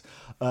add,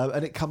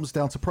 and it comes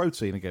down to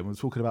protein again. We were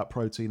talking about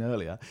protein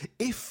earlier.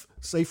 If,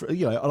 say,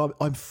 and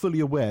I'm fully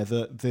aware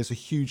that there's a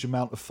huge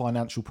amount of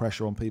financial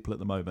pressure on people at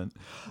the moment,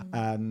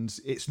 and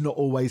it's not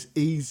always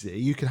easy.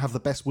 You can have the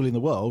best will in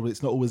the world, but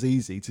it's not always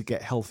easy to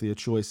get healthier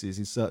choices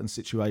in certain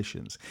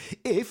situations.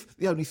 If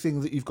the only thing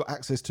that you've got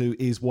access to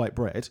is white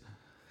bread,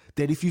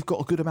 then if you've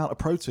got a good amount of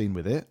protein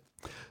with it,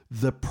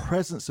 the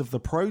presence of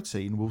the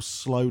protein will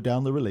slow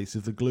down the release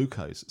of the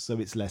glucose, so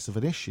it's less of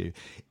an issue.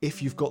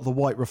 If you've got the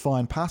white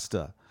refined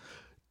pasta,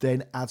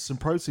 then add some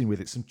protein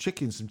with it, some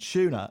chicken, some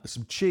tuna,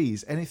 some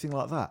cheese, anything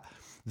like that.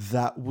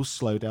 That will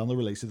slow down the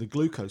release of the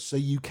glucose. So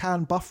you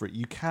can buffer it.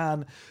 You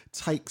can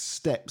take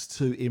steps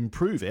to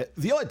improve it.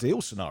 The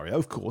ideal scenario,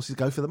 of course, is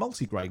go for the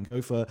multigrain,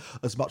 go for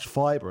as much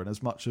fibre and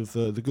as much of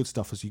the good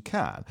stuff as you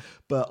can.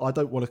 But I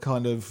don't want to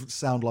kind of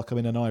sound like I'm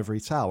in an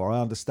ivory tower. I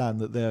understand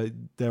that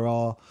there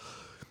are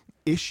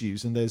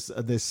issues and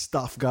there's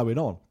stuff going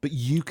on, but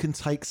you can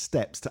take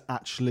steps to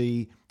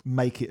actually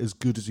make it as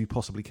good as you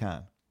possibly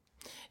can.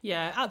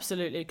 Yeah,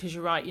 absolutely, because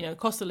you're right,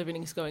 cost of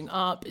living is going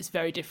up. It's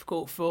very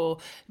difficult for,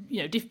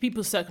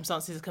 people's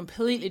circumstances are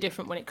completely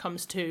different when it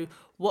comes to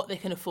what they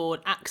can afford,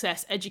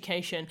 access,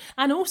 education,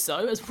 and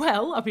also, as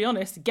well, I'll be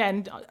honest,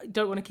 again, I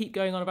don't want to keep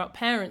going on about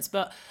parents,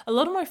 but a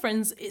lot of my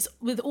friends, it's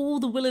with all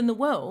the will in the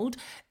world,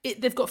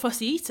 they've got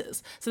fussy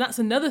eaters. So that's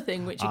another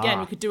thing, which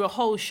again, we could do a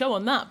whole show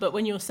on that. But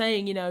when you're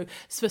saying,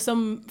 for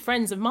some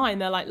friends of mine,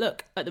 they're like,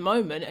 look, at the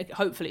moment,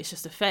 hopefully it's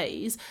just a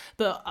phase.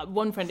 But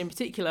one friend in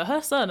particular,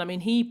 her son, I mean,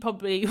 he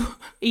probably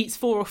eats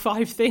 4 or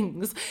 5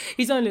 things.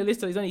 He's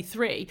only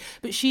 3,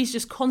 but she's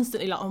just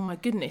constantly like, oh my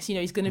goodness,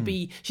 he's going to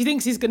be, she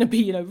thinks he's going to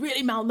be,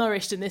 really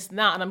malnourished and this and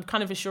that. And I'm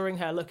kind of assuring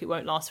her, look, it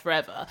won't last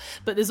forever.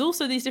 But there's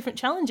also these different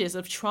challenges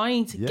of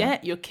trying to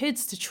get your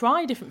kids to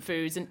try different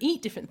foods and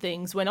eat different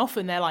things when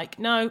often they're like,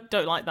 no,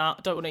 don't like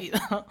that, don't want to eat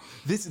that.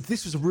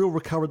 This was a real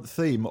recurrent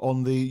theme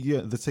on the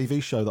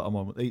TV show that I'm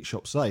on, Eat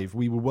Shop Save.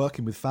 We were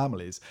working with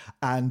families,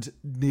 and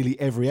nearly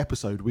every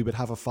episode we would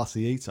have a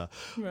fussy eater.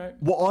 Right.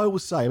 What I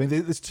always say, I mean,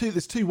 there's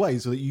two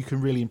ways that you can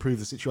really improve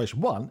the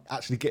situation. One,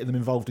 actually getting them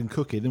involved in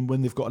cooking, and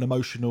when they've got an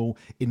emotional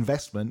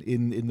investment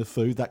in the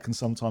food, that can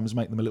sometimes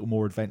make them a little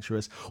more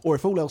adventurous. Or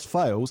if all else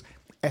fails,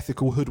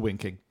 ethical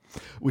hoodwinking,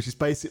 which is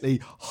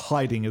basically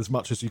hiding as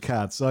much as you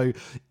can. So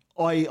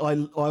I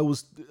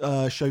always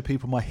show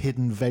people my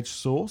hidden veg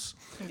sauce.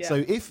 Yeah.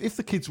 So if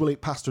the kids will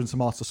eat pasta and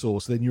tomato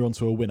sauce, then you're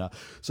onto a winner.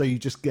 So you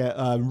just get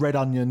red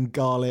onion,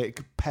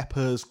 garlic,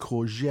 peppers,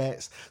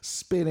 courgettes,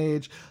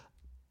 spinach,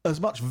 as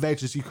much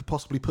veg as you could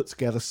possibly put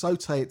together,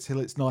 saute it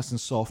till it's nice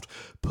and soft,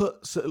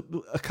 put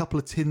a couple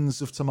of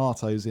tins of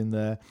tomatoes in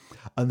there,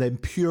 and then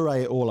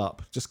puree it all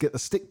up. Just get the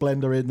stick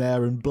blender in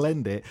there and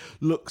blend it.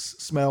 Looks,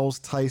 smells,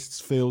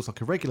 tastes, feels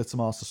like a regular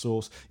tomato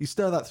sauce. You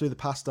stir that through the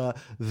pasta,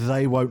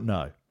 they won't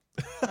know.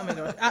 Oh my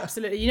God,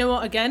 absolutely. You know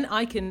what? Again,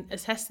 I can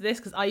attest to this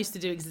because I used to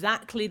do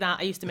exactly that.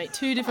 I used to make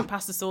 2 different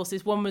pasta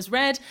sauces. One was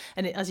red,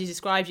 and as you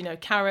described,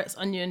 carrots,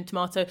 onion,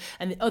 tomato,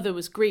 and the other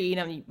was green.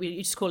 And we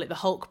used to call it the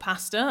Hulk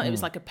pasta. It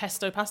was like a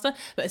pesto pasta,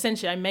 but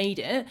essentially I made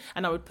it,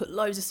 and I would put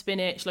loads of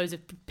spinach, loads of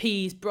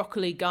peas,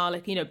 broccoli,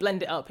 garlic.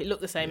 Blend it up. It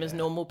looked the same as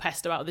normal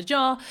pesto out of the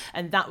jar,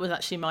 and that was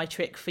actually my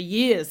trick for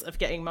years of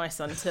getting my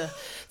son to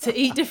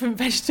eat different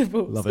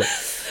vegetables. Love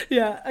it.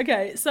 Yeah.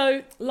 Okay.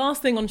 So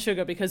last thing on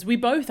sugar, because we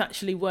both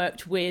actually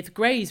worked with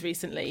Graze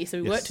recently.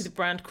 So we worked with a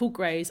brand called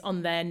Graze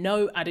on their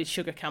no added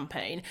sugar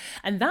campaign.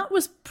 And that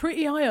was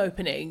pretty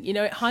eye-opening.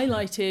 It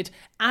highlighted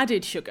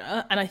added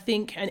sugar, and I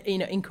think,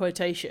 in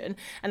quotation,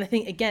 and I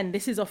think, again,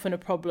 this is often a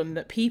problem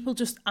that people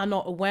just are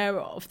not aware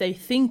of. They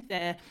think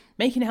they're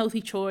making a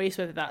healthy choice,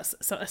 whether that's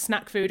a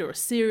snack food or a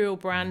cereal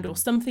brand or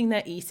something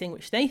they're eating,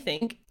 which they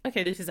think,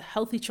 okay, this is a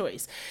healthy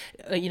choice,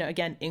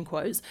 again, in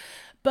quotes.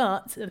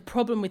 But the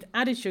problem with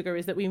added sugar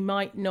is that we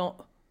might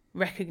not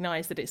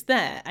recognize that it's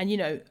there. And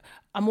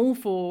I'm all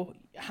for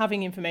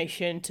having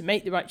information to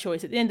make the right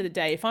choice. At the end of the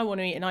day, if I want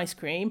to eat an ice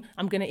cream,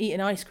 I'm going to eat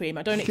an ice cream.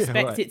 I don't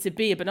expect it to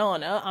be a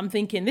banana. I'm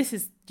thinking, this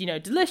is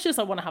delicious,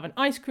 I want to have an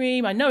ice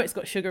cream, I know it's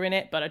got sugar in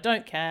it, but I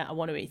don't care, I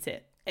want to eat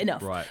it.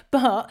 Enough. Right.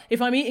 But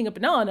if I'm eating a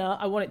banana,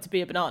 I want it to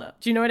be a banana.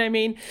 Do you know what I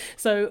mean?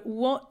 So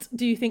what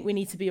do you think we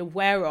need to be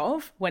aware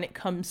of when it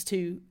comes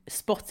to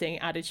spotting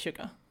added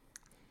sugar?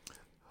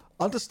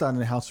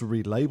 Understanding how to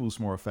read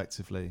labels more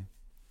effectively.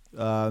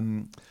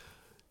 An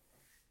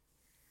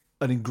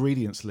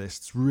ingredients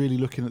list, really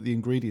looking at the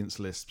ingredients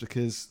list,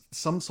 because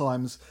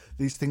sometimes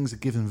these things are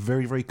given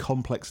very, very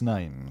complex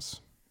names.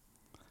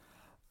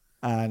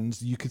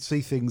 And you could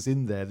see things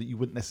in there that you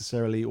wouldn't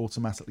necessarily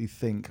automatically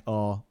think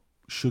are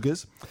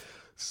sugars.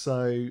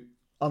 So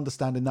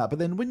understanding that. But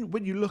then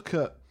when you look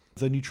at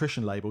the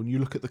nutrition label and you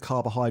look at the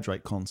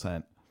carbohydrate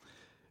content,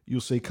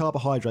 you'll see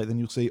carbohydrate, then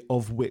you'll see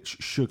of which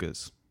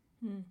sugars.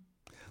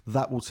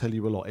 That will tell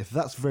you a lot. If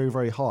that's very,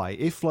 very high,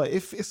 if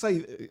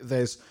say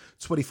there's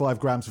 25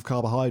 grams of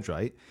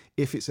carbohydrate,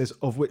 if it says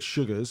of which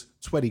sugars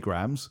 20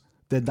 grams,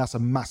 then that's a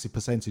massive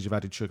percentage of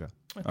added sugar.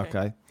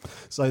 Okay.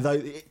 So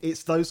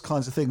it's those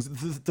kinds of things.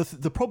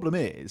 The problem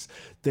is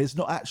there's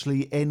not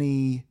actually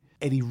any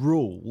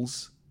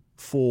rules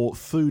for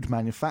food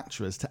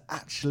manufacturers to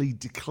actually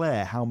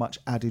declare how much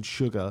added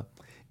sugar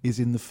is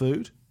in the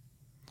food,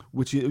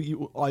 which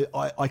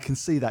I can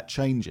see that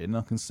changing.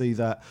 I can see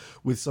that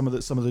with some of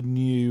the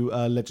new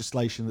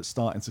legislation that's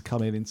starting to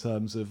come in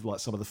terms of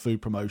like some of the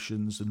food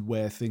promotions and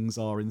where things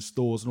are in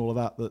stores and all of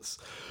that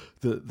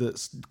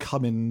that's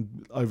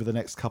coming over the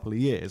next couple of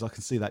years. I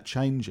can see that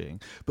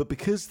changing, but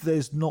because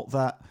there's not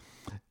that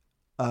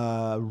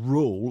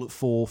rule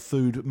for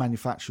food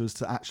manufacturers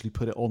to actually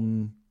put it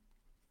on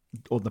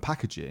the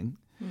packaging,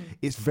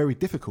 it's very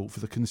difficult for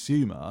the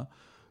consumer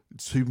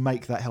to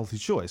make that healthy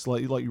choice,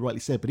 like you rightly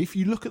said. But if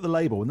you look at the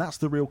label, and that's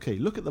the real key,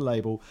 look at the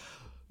label,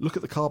 look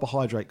at the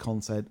carbohydrate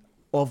content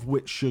of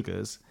which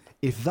sugars.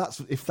 If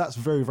that's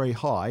very, very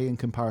high in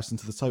comparison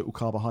to the total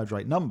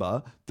carbohydrate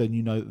number, then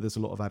you know that there's a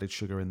lot of added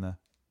sugar in there.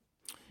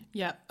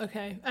 Yeah,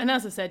 okay. And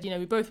as I said,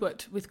 we both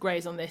worked with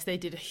Graze on this. They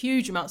did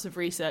huge amounts of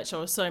research. I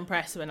was so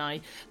impressed when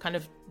I kind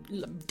of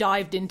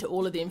dived into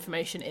all of the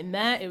information in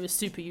there. It was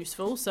super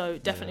useful. So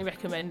definitely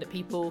recommend that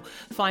people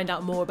find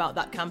out more about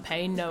that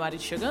campaign, No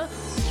Added Sugar.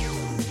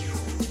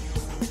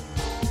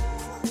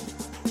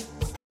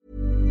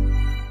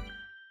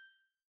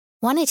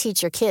 Want to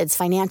teach your kids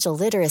financial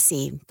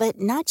literacy, but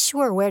not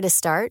sure where to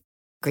start?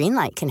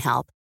 Greenlight can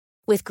help.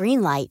 With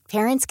Greenlight,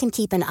 parents can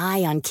keep an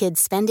eye on kids'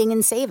 spending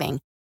and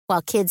saving,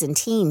 while kids and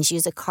teens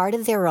use a card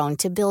of their own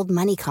to build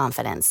money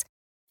confidence.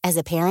 As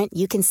a parent,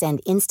 you can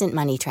send instant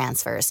money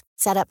transfers,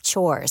 set up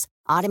chores,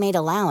 automate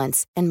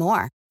allowance, and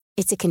more.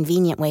 It's a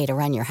convenient way to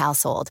run your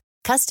household,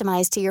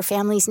 customized to your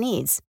family's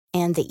needs,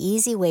 and the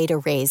easy way to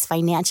raise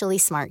financially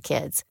smart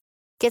kids.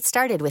 Get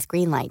started with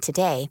Greenlight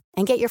today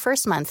and get your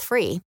first month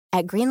free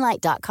at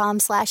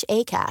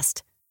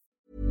greenlight.com/ACAST.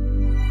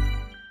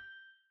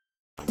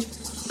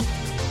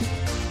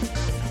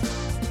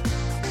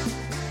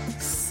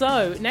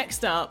 So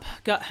next up,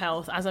 gut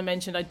health. As I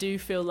mentioned, I do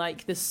feel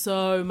like there's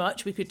so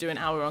much we could do an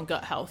hour on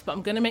gut health, but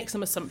I'm going to make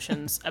some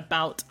assumptions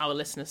about our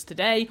listeners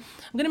today.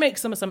 I'm going to make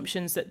some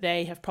assumptions that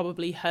they have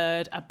probably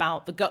heard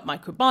about the gut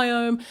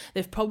microbiome.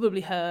 They've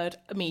probably heard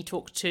me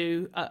talk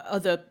to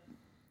other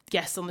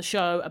guests on the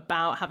show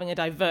about having a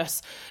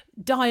diverse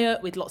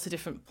diet with lots of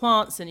different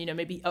plants and,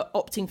 maybe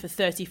opting for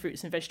 30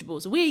 fruits and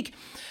vegetables a week.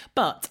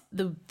 But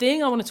the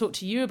thing I want to talk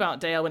to you about,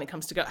 Dale, when it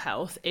comes to gut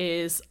health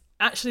is,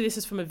 actually, this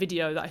is from a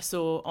video that I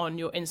saw on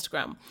your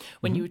Instagram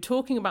when you were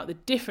talking about the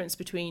difference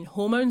between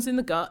hormones in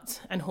the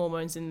gut and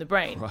hormones in the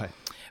brain.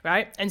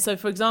 Right. And so,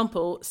 for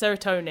example,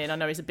 serotonin, I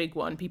know is a big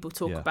one. People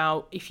talk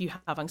about if you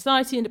have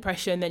anxiety and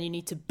depression, then you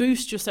need to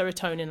boost your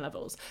serotonin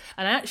levels.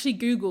 And I actually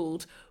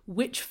Googled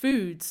which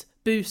foods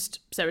boost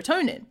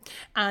serotonin.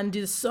 And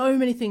there's so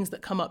many things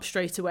that come up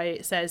straight away.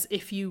 It says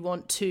if you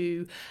want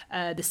to,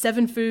 the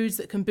 7 foods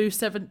that can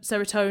boost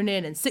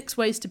serotonin and 6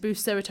 ways to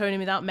boost serotonin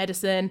without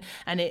medicine.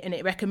 And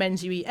it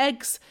recommends you eat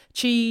eggs,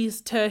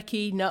 cheese,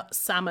 turkey, nuts,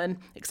 salmon,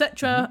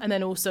 etc. And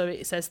then also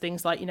it says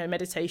things like,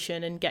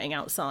 meditation and getting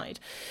outside.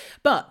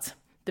 But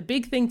the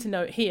big thing to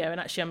note here, and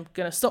actually I'm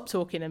going to stop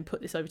talking and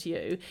put this over to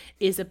you,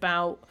 is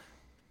about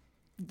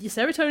your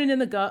serotonin in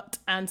the gut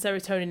and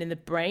serotonin in the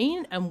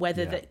brain, and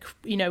whether that,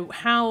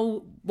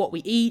 what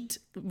we eat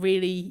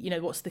really,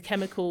 what's the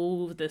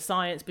chemical, the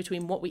science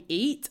between what we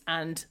eat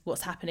and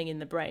what's happening in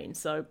the brain.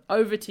 So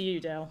over to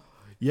you, Dale.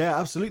 Yeah,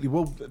 absolutely.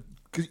 Well,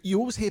 'cause you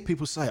always hear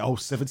people say,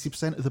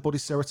 70% of the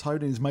body's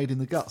serotonin is made in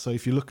the gut. So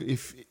if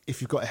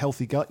you've got a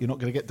healthy gut, you're not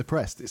going to get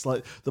depressed. It's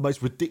like the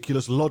most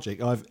ridiculous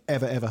logic I've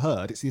ever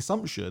heard. It's the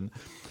assumption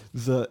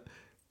that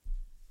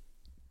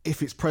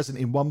if it's present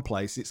in one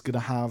place, it's going to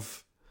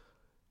have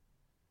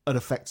an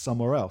effect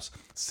somewhere else.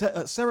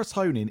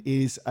 Serotonin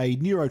is a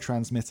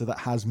neurotransmitter that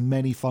has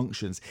many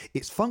functions.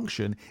 Its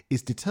function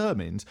is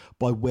determined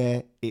by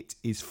where it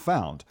is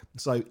found.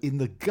 So in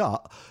the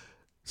gut,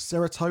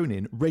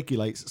 serotonin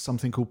regulates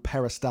something called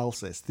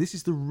peristalsis. This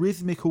is the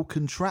rhythmical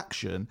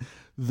contraction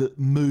that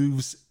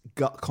moves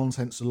gut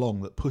contents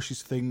along, that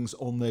pushes things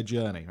on their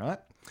journey, right?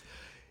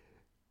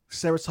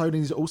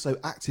 Serotonin is also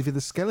active in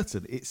the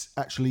skeleton. It's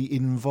actually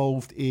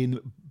involved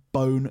in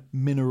bone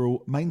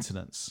mineral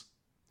maintenance.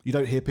 You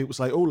don't hear people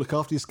say, look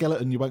after your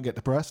skeleton, you won't get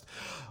depressed.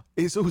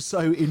 It's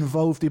also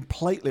involved in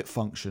platelet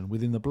function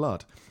within the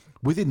blood.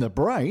 Within the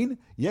brain,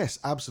 yes,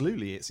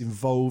 absolutely. It's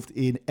involved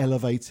in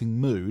elevating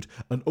mood.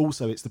 And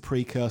also it's the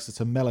precursor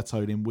to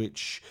melatonin,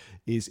 which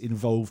is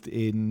involved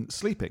in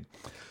sleeping.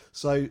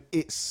 So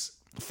its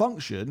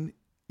function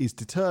is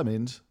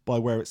determined by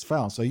where it's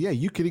found. So yeah,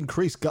 you can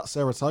increase gut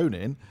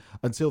serotonin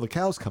until the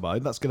cows come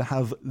home. That's going to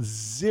have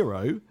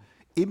zero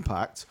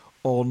impact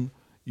on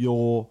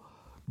your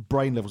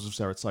brain levels of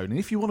serotonin.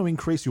 If you want to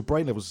increase your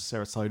brain levels of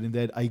serotonin,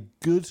 then a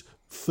good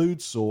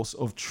food source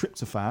of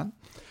tryptophan.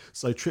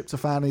 So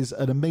tryptophan is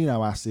an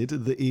amino acid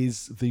that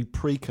is the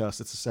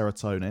precursor to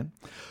serotonin,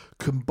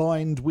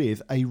 combined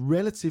with a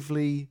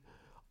relatively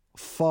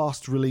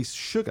fast release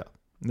sugar.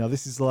 Now,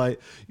 this is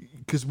like,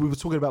 because we were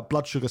talking about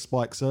blood sugar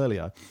spikes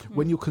earlier.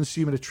 When you're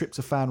consuming a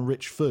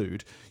tryptophan-rich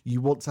food,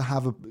 you want to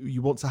have an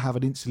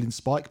insulin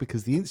spike,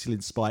 because the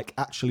insulin spike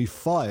actually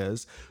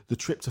fires the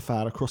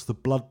tryptophan across the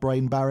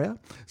blood-brain barrier.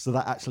 So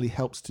that actually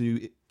helps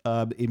to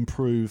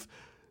improve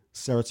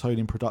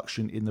serotonin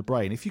production in the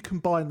brain. If you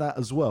combine that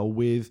as well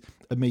with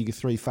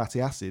omega-3 fatty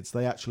acids,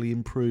 they actually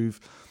improve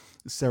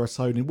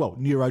serotonin,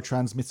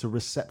 neurotransmitter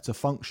receptor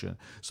function.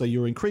 So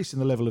you're increasing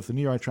the level of the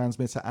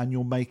neurotransmitter, and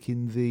you're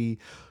making the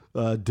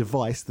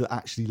device that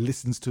actually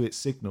listens to its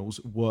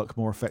signals work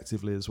more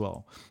effectively as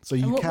well. So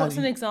what's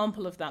an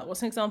example of that?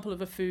 What's an example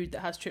of a food that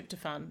has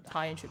tryptophan,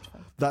 high in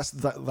tryptophan?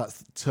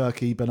 That's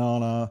turkey,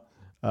 banana,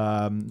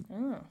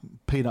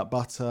 peanut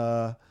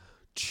butter,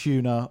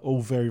 tuna,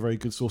 all very, very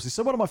good sources.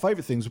 So one of my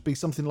favourite things would be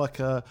something like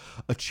a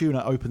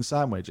tuna open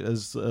sandwich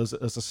as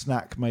a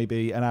snack,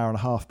 maybe an hour and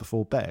a half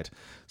before bed.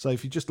 So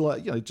if you just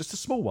just a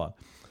small one,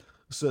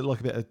 so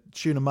like a bit of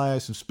tuna mayo,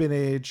 some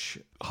spinach,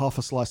 half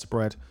a slice of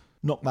bread,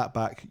 knock that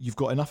back. You've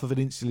got enough of an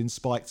insulin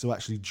spike to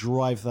actually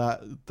drive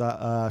that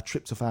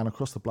tryptophan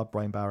across the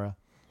blood-brain barrier.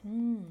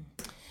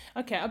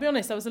 Okay, I'll be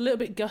honest, I was a little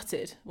bit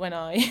gutted when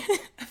I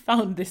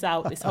found this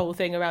out, this whole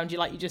thing around,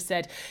 like you just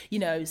said,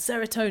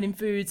 serotonin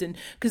foods. And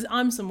because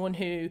I'm someone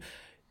who,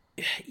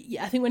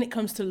 I think when it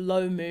comes to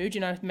low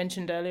mood, I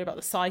mentioned earlier about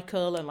the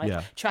cycle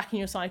and tracking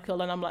your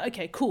cycle. And I'm like,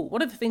 okay, cool.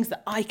 What are the things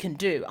that I can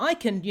do? I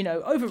can,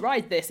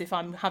 override this if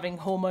I'm having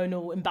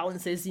hormonal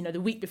imbalances,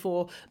 the week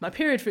before my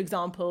period, for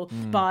example,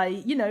 by,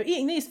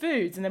 eating these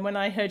foods. And then when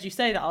I heard you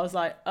say that, I was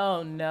like,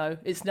 oh no,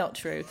 it's not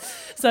true.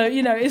 So,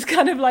 it's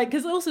kind of like,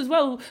 because also as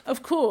well,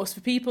 of course,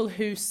 for people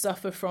who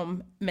suffer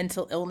from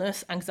mental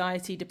illness,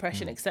 anxiety,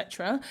 depression,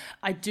 etc.,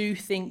 I do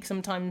think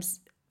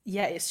sometimes,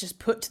 it's just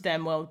put to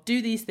them, well,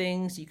 do these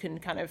things, you can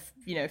kind of,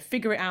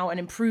 figure it out and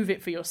improve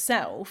it for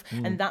yourself.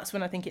 And that's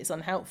when I think it's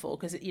unhelpful,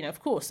 because, of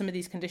course, some of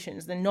these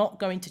conditions, they're not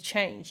going to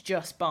change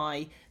just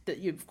by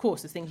that. Of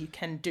course, there's things you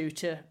can do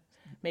to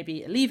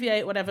maybe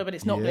alleviate whatever, but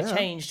it's not going to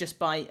change just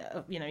by,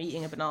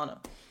 eating a banana.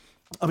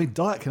 I mean,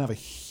 diet can have a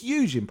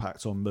huge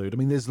impact on mood. I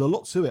mean, there's a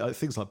lot to it.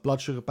 Things like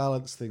blood sugar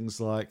balance, things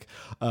like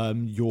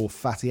your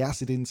fatty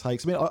acid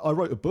intakes. I mean, I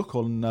wrote a book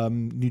on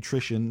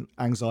nutrition,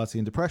 anxiety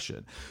and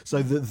depression.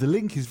 So the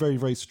link is very,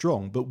 very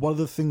strong. But one of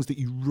the things that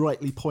you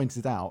rightly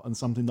pointed out, and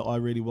something that I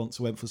really want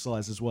to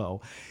emphasize as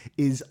well,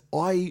 is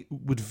I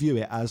would view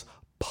it as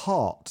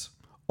part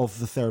of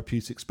the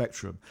therapeutic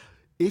spectrum.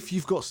 If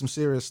you've got some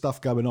serious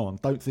stuff going on,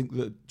 don't think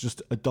that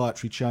just a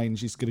dietary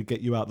change is going to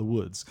get you out of the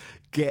woods.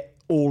 Get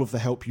all of the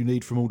help you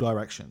need from all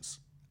directions.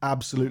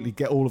 Absolutely,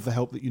 get all of the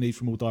help that you need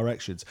from all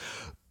directions.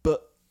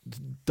 But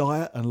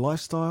diet and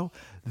lifestyle,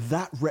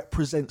 that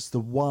represents the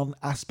one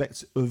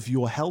aspect of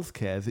your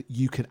healthcare that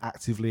you can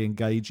actively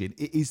engage in.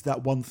 It is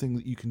that one thing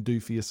that you can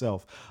do for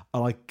yourself.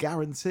 And I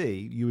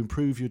guarantee you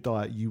improve your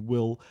diet, you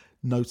will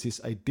notice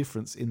a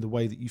difference in the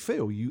way that you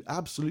feel. You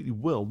absolutely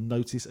will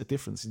notice a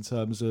difference in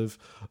terms of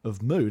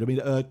mood. I mean,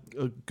 a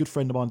good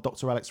friend of mine,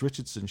 Dr. Alex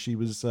Richardson, she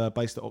was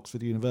based at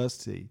Oxford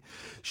University.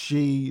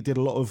 She did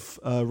a lot of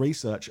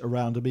research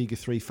around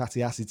omega-3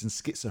 fatty acids and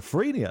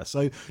schizophrenia.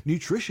 So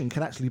nutrition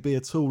can actually be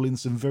a tool in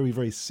some very,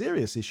 very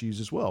serious issues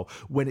as well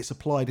when it's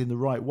applied in the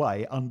right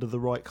way under the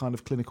right kind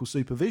of clinical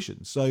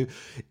supervision. So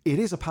it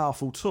is a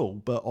powerful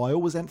tool, but I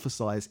always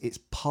emphasize it's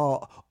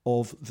part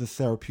of the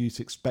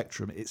therapeutic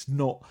spectrum. It's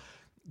not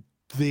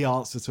the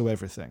answer to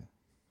everything.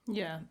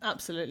 Yeah,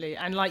 absolutely.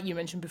 And like you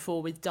mentioned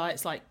before, with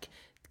diets like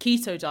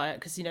keto diet,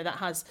 because, you know, that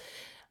has,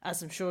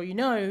 as I'm sure you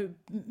know,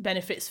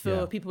 benefits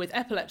for people with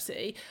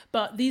epilepsy.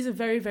 But these are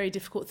very, very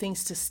difficult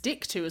things to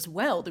stick to as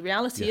well. The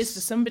reality is, for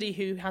somebody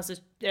who has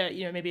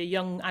maybe a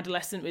young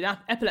adolescent with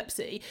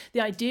epilepsy,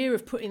 the idea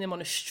of putting them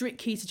on a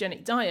strict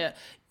ketogenic diet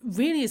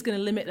really is going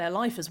to limit their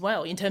life as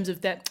well, in terms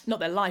of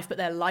not their life, but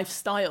their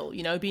lifestyle,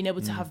 you know, being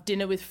able to have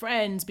dinner with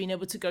friends, being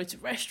able to go to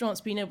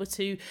restaurants, being able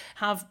to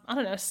have, I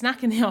don't know, a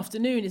snack in the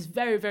afternoon is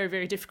very, very,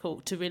 very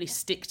difficult to really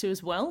stick to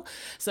as well.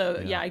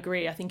 So I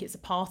agree. I think it's a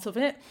part of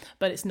it,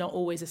 but it's not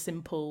always a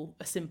simple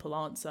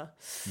answer.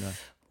 No.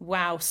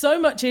 Wow,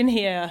 so much in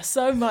here,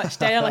 so much.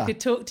 Dale, I could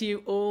talk to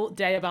you all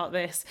day about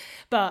this,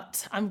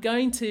 but I'm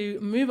going to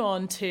move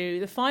on to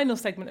the final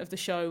segment of the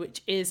show,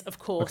 which is, of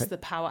course, the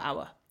Power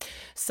Hour.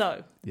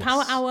 So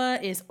Power Hour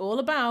is all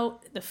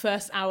about the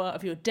first hour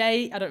of your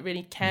day. I don't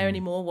really care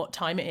anymore what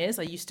time it is.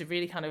 I used to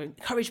really kind of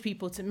encourage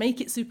people to make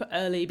it super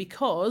early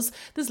because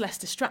there's less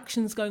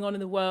distractions going on in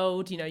the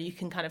world. You know, you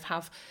can kind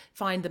of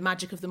find the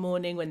magic of the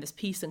morning when there's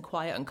peace and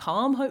quiet and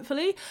calm,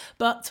 hopefully.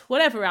 But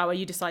whatever hour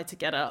you decide to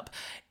get up,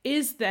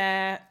 is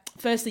there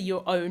firstly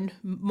your own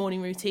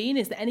morning routine?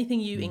 Is there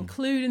anything you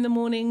include in the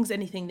mornings,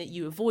 anything that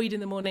you avoid in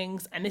the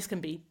mornings? And this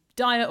can be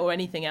diet or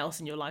anything else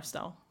in your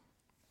lifestyle.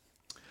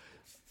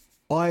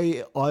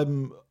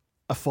 I'm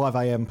a 5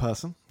 a.m.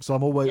 person, so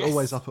I'm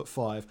always up at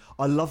 5.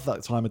 I love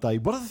that time of day.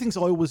 One of the things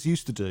I always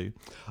used to do,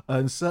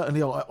 and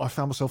certainly I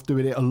found myself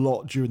doing it a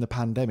lot during the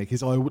pandemic,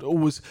 is I would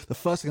always, the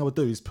first thing I would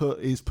do is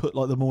put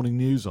like the morning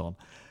news on.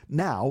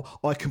 Now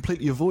I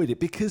completely avoid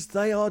it because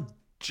they are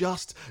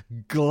just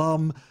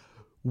glum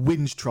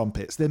whinge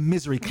trumpets. They're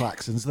misery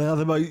klaxons. They are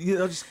the most,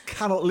 I just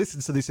cannot listen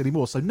to this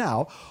anymore. So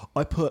now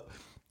I put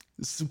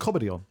some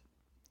comedy on.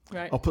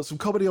 Right. I'll put some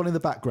comedy on in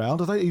the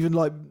background. I don't even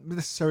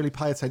necessarily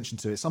pay attention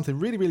to it. Something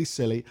really, really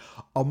silly.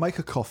 I'll make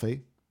a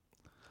coffee.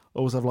 I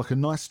always have like a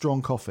nice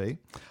strong coffee,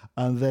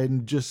 and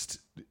then just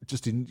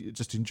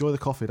enjoy the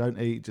coffee. Don't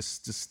eat.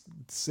 Just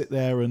sit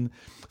there and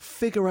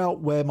figure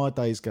out where my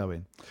day's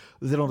going.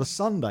 Then on a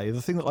Sunday,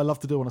 the thing that I love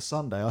to do on a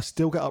Sunday, I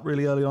still get up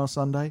really early on a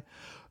Sunday.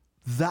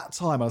 That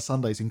time on a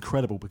Sunday is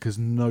incredible because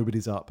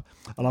nobody's up,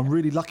 and I'm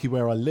really lucky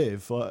where I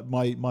live.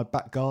 My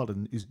back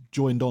garden is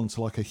joined on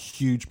to like a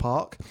huge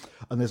park,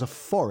 and there's a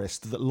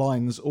forest that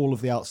lines all of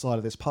the outside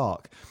of this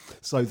park.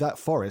 So that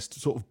forest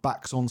sort of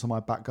backs onto my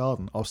back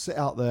garden. I'll sit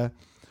out there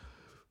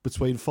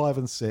between 5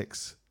 and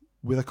 6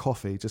 with a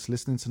coffee, just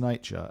listening to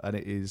nature, and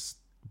it is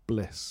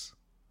bliss.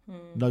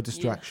 No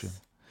distraction.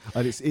 Yes.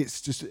 And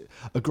it's just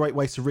a great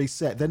way to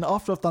reset. Then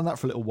after I've done that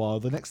for a little while,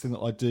 the next thing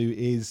that I do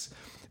is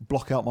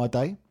block out my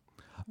day.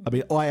 I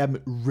mean, I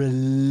am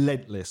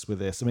relentless with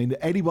this. I mean,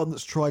 anyone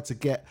that's tried to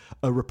get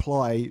a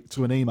reply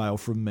to an email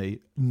from me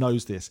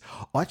knows this.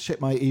 I check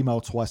my email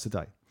twice a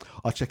day.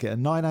 I check it at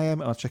 9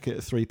 a.m. and I check it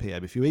at 3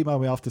 p.m. If you email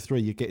me after 3,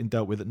 you're getting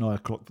dealt with at 9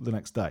 o'clock the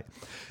next day.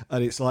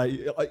 And it's like,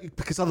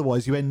 because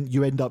otherwise you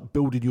end up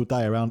building your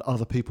day around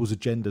other people's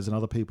agendas and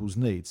other people's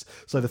needs.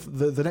 So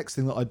the next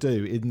thing that I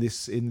do in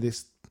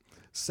this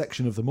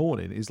section of the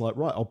morning is like,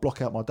 right, I'll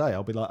block out my day.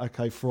 I'll be like,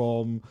 okay,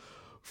 from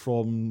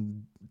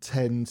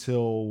 10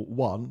 till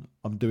 1,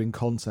 I'm doing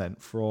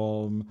content.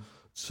 From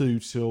 2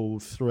 till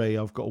 3,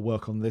 I've got to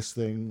work on this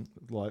thing.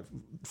 Like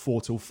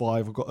 4 till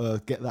 5, I've got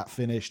to get that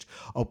finished.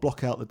 I'll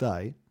block out the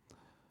day.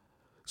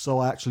 So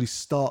I actually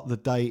start the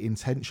day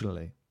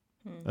intentionally.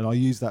 And I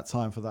use that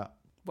time for that.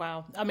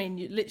 Wow. I mean,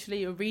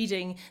 you're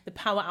reading the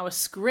Power Hour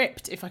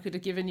script, if I could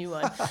have given you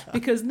one.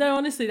 Because no,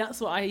 honestly, that's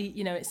what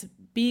it's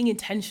being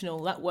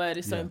intentional. That word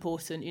is so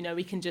important. You know,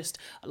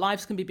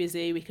 lives can be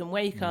busy. We can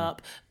wake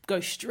up,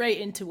 go straight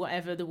into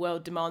whatever the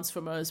world demands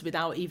from us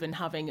without even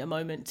having a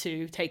moment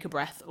to take a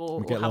breath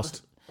or get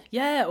lost.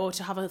 Or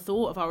to have a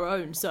thought of our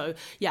own. So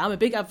yeah, I'm a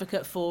big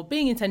advocate for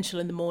being intentional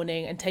in the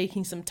morning and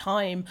taking some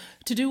time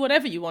to do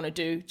whatever you want to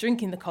do,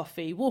 drinking the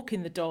coffee,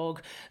 walking the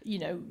dog,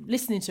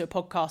 listening to a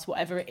podcast,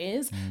 whatever it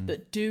is,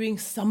 but doing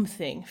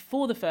something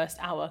for the first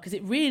hour, because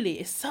it really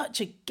is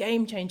such a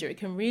game changer. It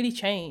can really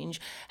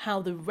change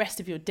how the rest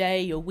of your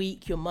day, your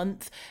week, your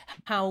month,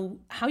 how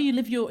you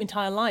live your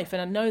entire life.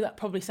 And I know that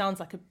probably sounds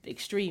like an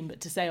extreme,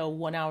 but to say,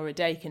 1 hour a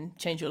day can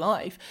change your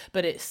life,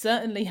 but it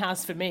certainly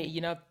has for me.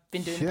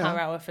 Been doing the Power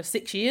Hour for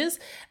 6 years,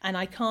 and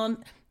I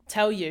can't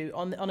tell you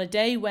on a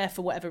day where,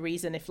 for whatever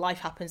reason, if life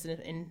happens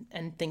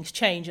and things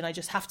change and I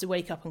just have to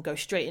wake up and go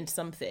straight into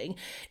something,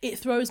 it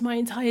throws my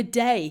entire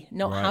day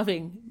not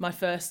having my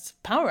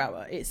first Power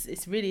Hour.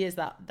 It really is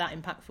that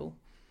impactful.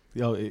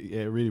 Oh,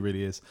 it really,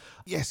 really is.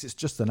 Yes, it's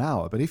just an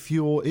hour, but if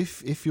you're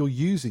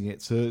using it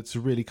to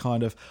really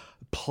kind of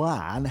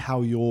plan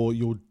how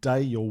your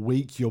day, your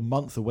week, your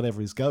month, or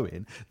whatever is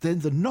going, then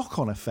the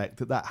knock-on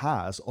effect that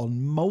has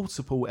on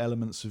multiple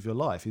elements of your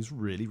life is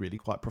really, really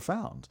quite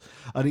profound.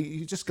 And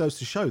it just goes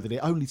to show that it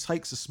only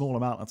takes a small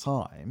amount of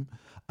time,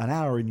 an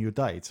hour in your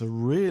day, to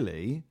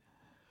really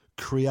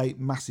create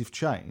massive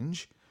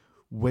change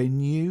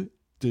when you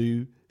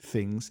do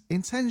things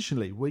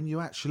intentionally, when you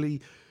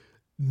actually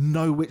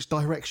know which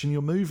direction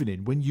you're moving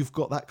in, when you've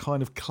got that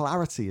kind of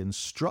clarity and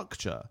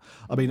structure.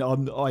 I mean,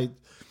 I'm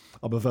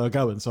a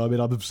Virgoan, so I mean,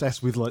 I'm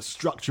obsessed with like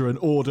structure and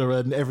order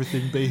and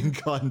everything being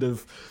kind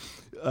of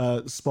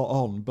spot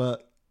on,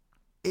 but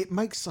it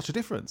makes such a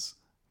difference.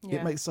 Yeah.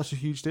 It makes such a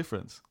huge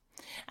difference.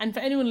 And for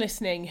anyone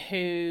listening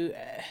who,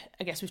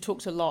 I guess we've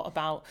talked a lot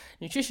about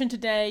nutrition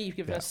today, you've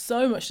given us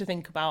so much to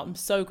think about. I'm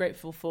so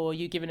grateful for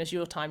you giving us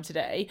your time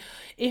today.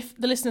 If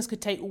the listeners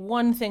could take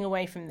one thing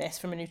away from this,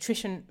 from a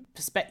nutrition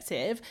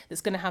perspective,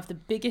 that's going to have the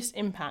biggest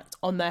impact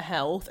on their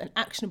health, an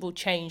actionable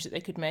change that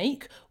they could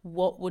make,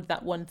 what would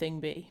that one thing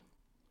be?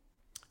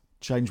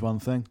 Change one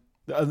thing.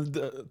 And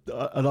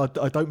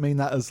I don't mean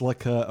that as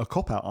like a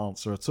cop-out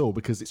answer at all,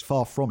 because it's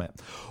far from it.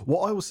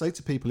 What I will say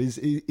to people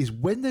is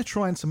when they're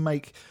trying to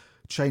make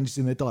changes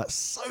in their diet,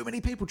 so many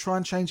people try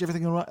and change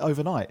everything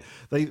overnight.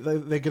 They're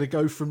going to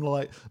go from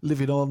like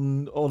living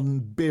on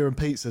beer and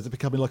pizza to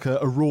becoming like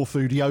a raw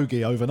food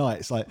yogi overnight.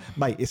 It's like,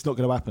 mate, it's not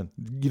going to happen.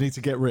 You need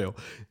to get real.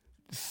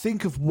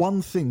 Think of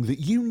one thing that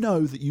you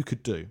know that you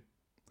could do.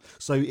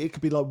 So it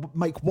could be like,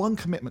 make one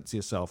commitment to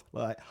yourself,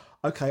 like,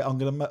 okay, I'm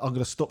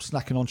gonna stop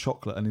snacking on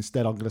chocolate and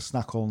instead I'm gonna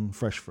snack on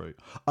fresh fruit.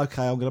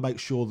 Okay, I'm gonna make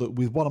sure that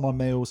with one of my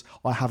meals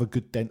I have a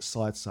good dense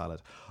side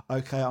salad.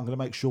 Okay, I'm gonna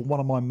make sure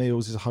one of my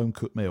meals is a home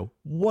cooked meal.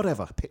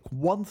 Whatever, pick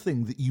one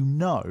thing that you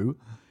know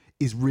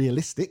is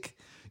realistic,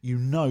 you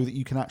know that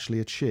you can actually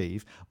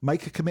achieve.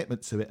 Make a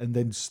commitment to it and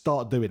then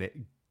start doing it.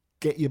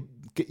 Get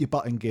your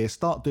butt in gear,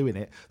 start doing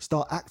it,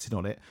 start acting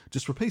on it.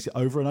 Just repeat it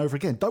over and over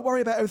again. Don't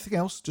worry about everything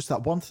else, just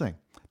that one thing.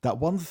 That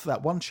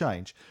one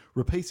change,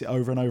 repeat it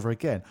over and over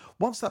again.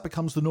 Once that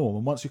becomes the norm,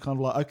 and once you're kind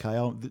of like,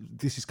 okay,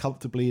 this is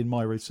comfortably in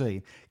my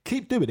routine,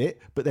 keep doing it,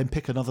 but then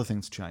pick another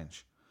thing to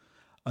change.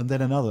 And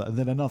then another, and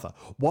then another.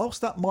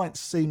 Whilst that might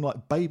seem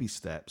like baby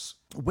steps,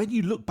 when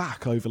you look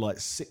back over like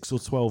 6 or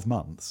 12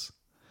 months,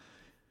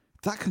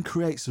 that can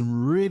create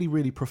some really,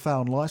 really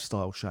profound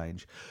lifestyle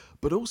change.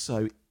 But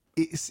also,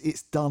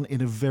 it's done in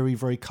a very,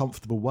 very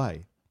comfortable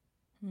way.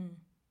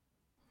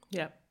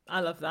 Yeah. I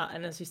love that.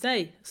 And as you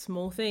say,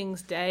 small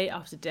things, day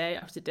after day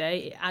after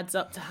day, it adds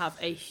up to have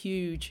a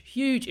huge,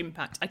 huge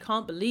impact. I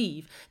can't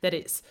believe that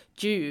it's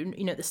June,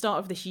 at the start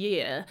of this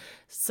year.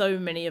 So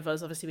many of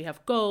us, obviously, we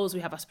have goals, we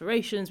have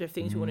aspirations, we have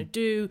things we want to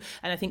do.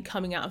 And I think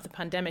coming out of the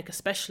pandemic,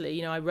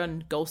 especially, I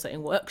run goal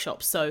setting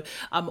workshops. So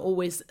I'm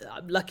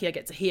lucky I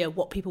get to hear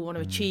what people want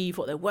to achieve,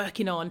 what they're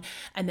working on.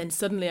 And then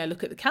suddenly I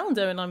look at the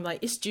calendar and I'm like,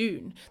 it's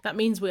June. That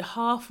means we're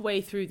halfway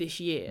through this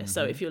year.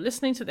 So if you're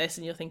listening to this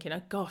and you're thinking,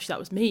 oh gosh, that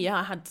was me. Yeah,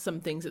 I had some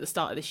things at the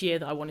start of this year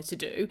that I wanted to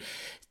do.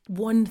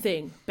 One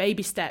thing,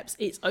 baby steps,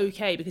 it's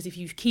okay, because if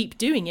you keep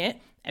doing it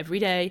every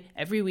day,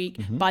 every week,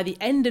 by the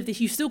end of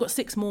this, you've still got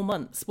 6 more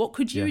months. What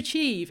could you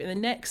achieve in the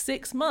next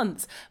 6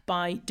 months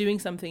by doing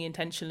something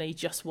intentionally,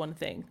 just one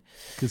thing?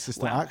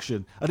 Consistent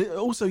action. And it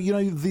also,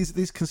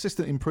 these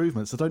consistent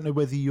improvements, I don't know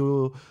whether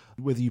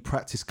you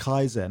practice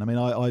Kaizen. I mean,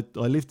 I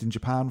lived in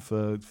Japan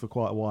for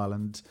quite a while,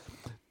 and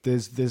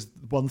there's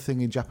one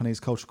thing in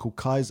Japanese culture called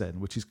Kaizen,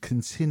 which is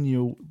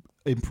continual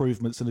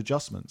improvements and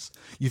adjustments.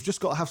 You've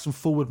just got to have some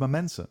forward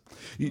momentum.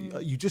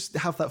 You just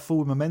have that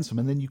forward momentum,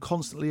 and then you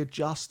constantly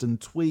adjust and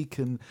tweak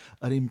and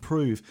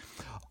improve.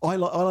 I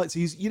like to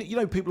use,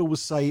 people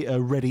always say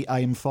ready,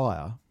 aim,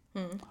 fire.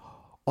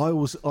 I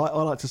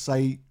like to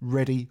say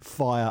ready,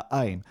 fire,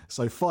 aim.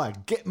 So fire,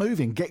 get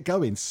moving, get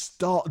going,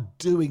 start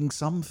doing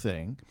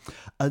something,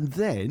 and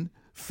then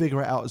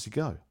figure it out as you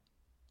go.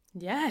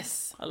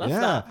 Yes, I love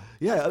that.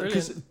 Yeah,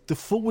 because the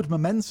forward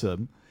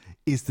momentum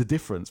is the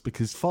difference,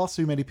 because far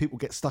too many people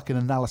get stuck in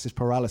analysis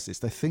paralysis.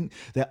 They think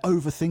they're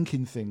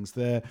overthinking things.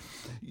 They're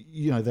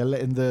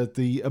letting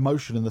the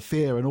emotion and the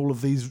fear and all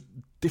of these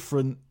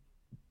different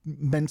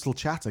mental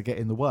chatter get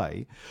in the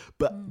way.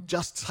 But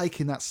just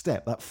taking that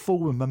step, that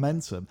forward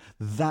momentum,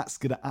 that's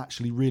going to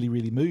actually really,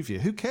 really move you.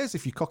 Who cares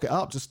if you cock it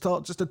up? Just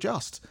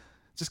adjust.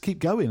 Just keep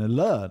going and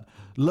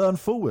learn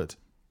forward.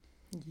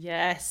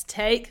 Yes,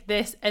 take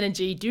this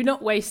energy. Do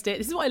not waste it.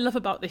 This is what I love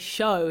about this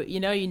show. You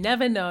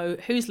never know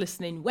who's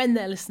listening, when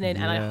they're listening.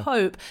 And I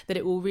hope that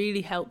it will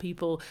really help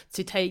people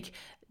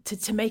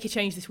to make a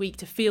change this week,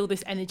 to feel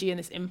this energy and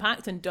this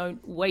impact, and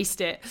don't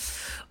waste it.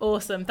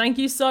 Awesome. Thank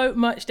you so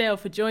much, Dale,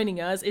 for joining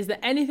us. Is there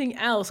anything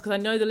else? Because I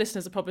know the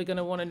listeners are probably going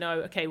to want to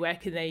know, okay, where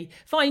can they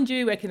find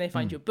you? Where can they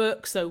find your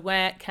book? So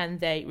where can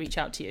they reach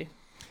out to you?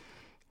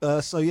 My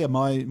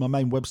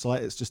main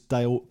website is just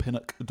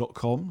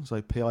dalepinnock.com,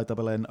 so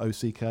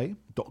PINNOCK.com.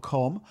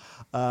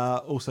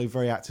 Also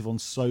very active on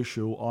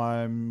social.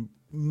 I'm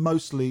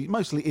mostly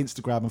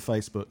Instagram and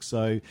Facebook.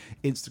 So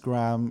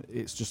Instagram,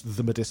 it's just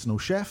The Medicinal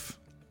Chef,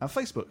 and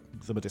Facebook,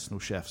 The Medicinal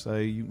Chef. So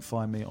you can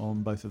find me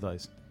on both of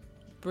those.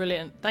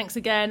 Brilliant. Thanks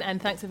again,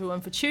 and thanks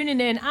everyone for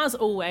tuning in as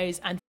always.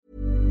 And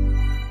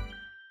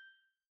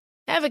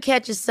Ever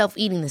catch yourself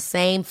eating the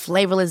same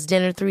flavorless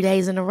dinner 3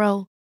 days in a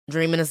row?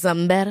 Dreaming of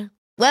something better?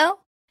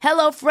 Well,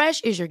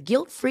 HelloFresh is your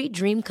guilt-free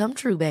dream come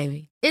true,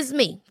 baby. It's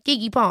me,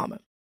 Keke Palmer.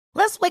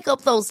 Let's wake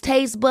up those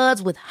taste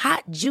buds with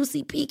hot,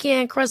 juicy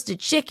pecan-crusted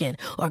chicken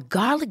or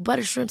garlic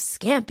butter shrimp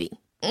scampi.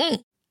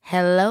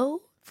 Hello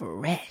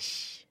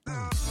Fresh.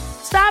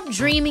 Stop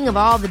dreaming of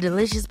all the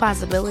delicious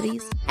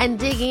possibilities and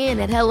dig in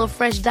at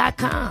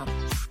HelloFresh.com.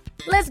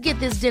 Let's get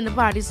this dinner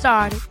party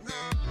started.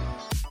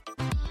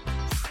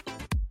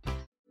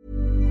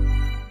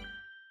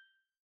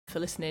 for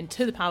listening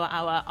to the Power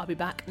Hour. I'll be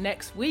back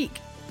next week.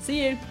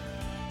 See you.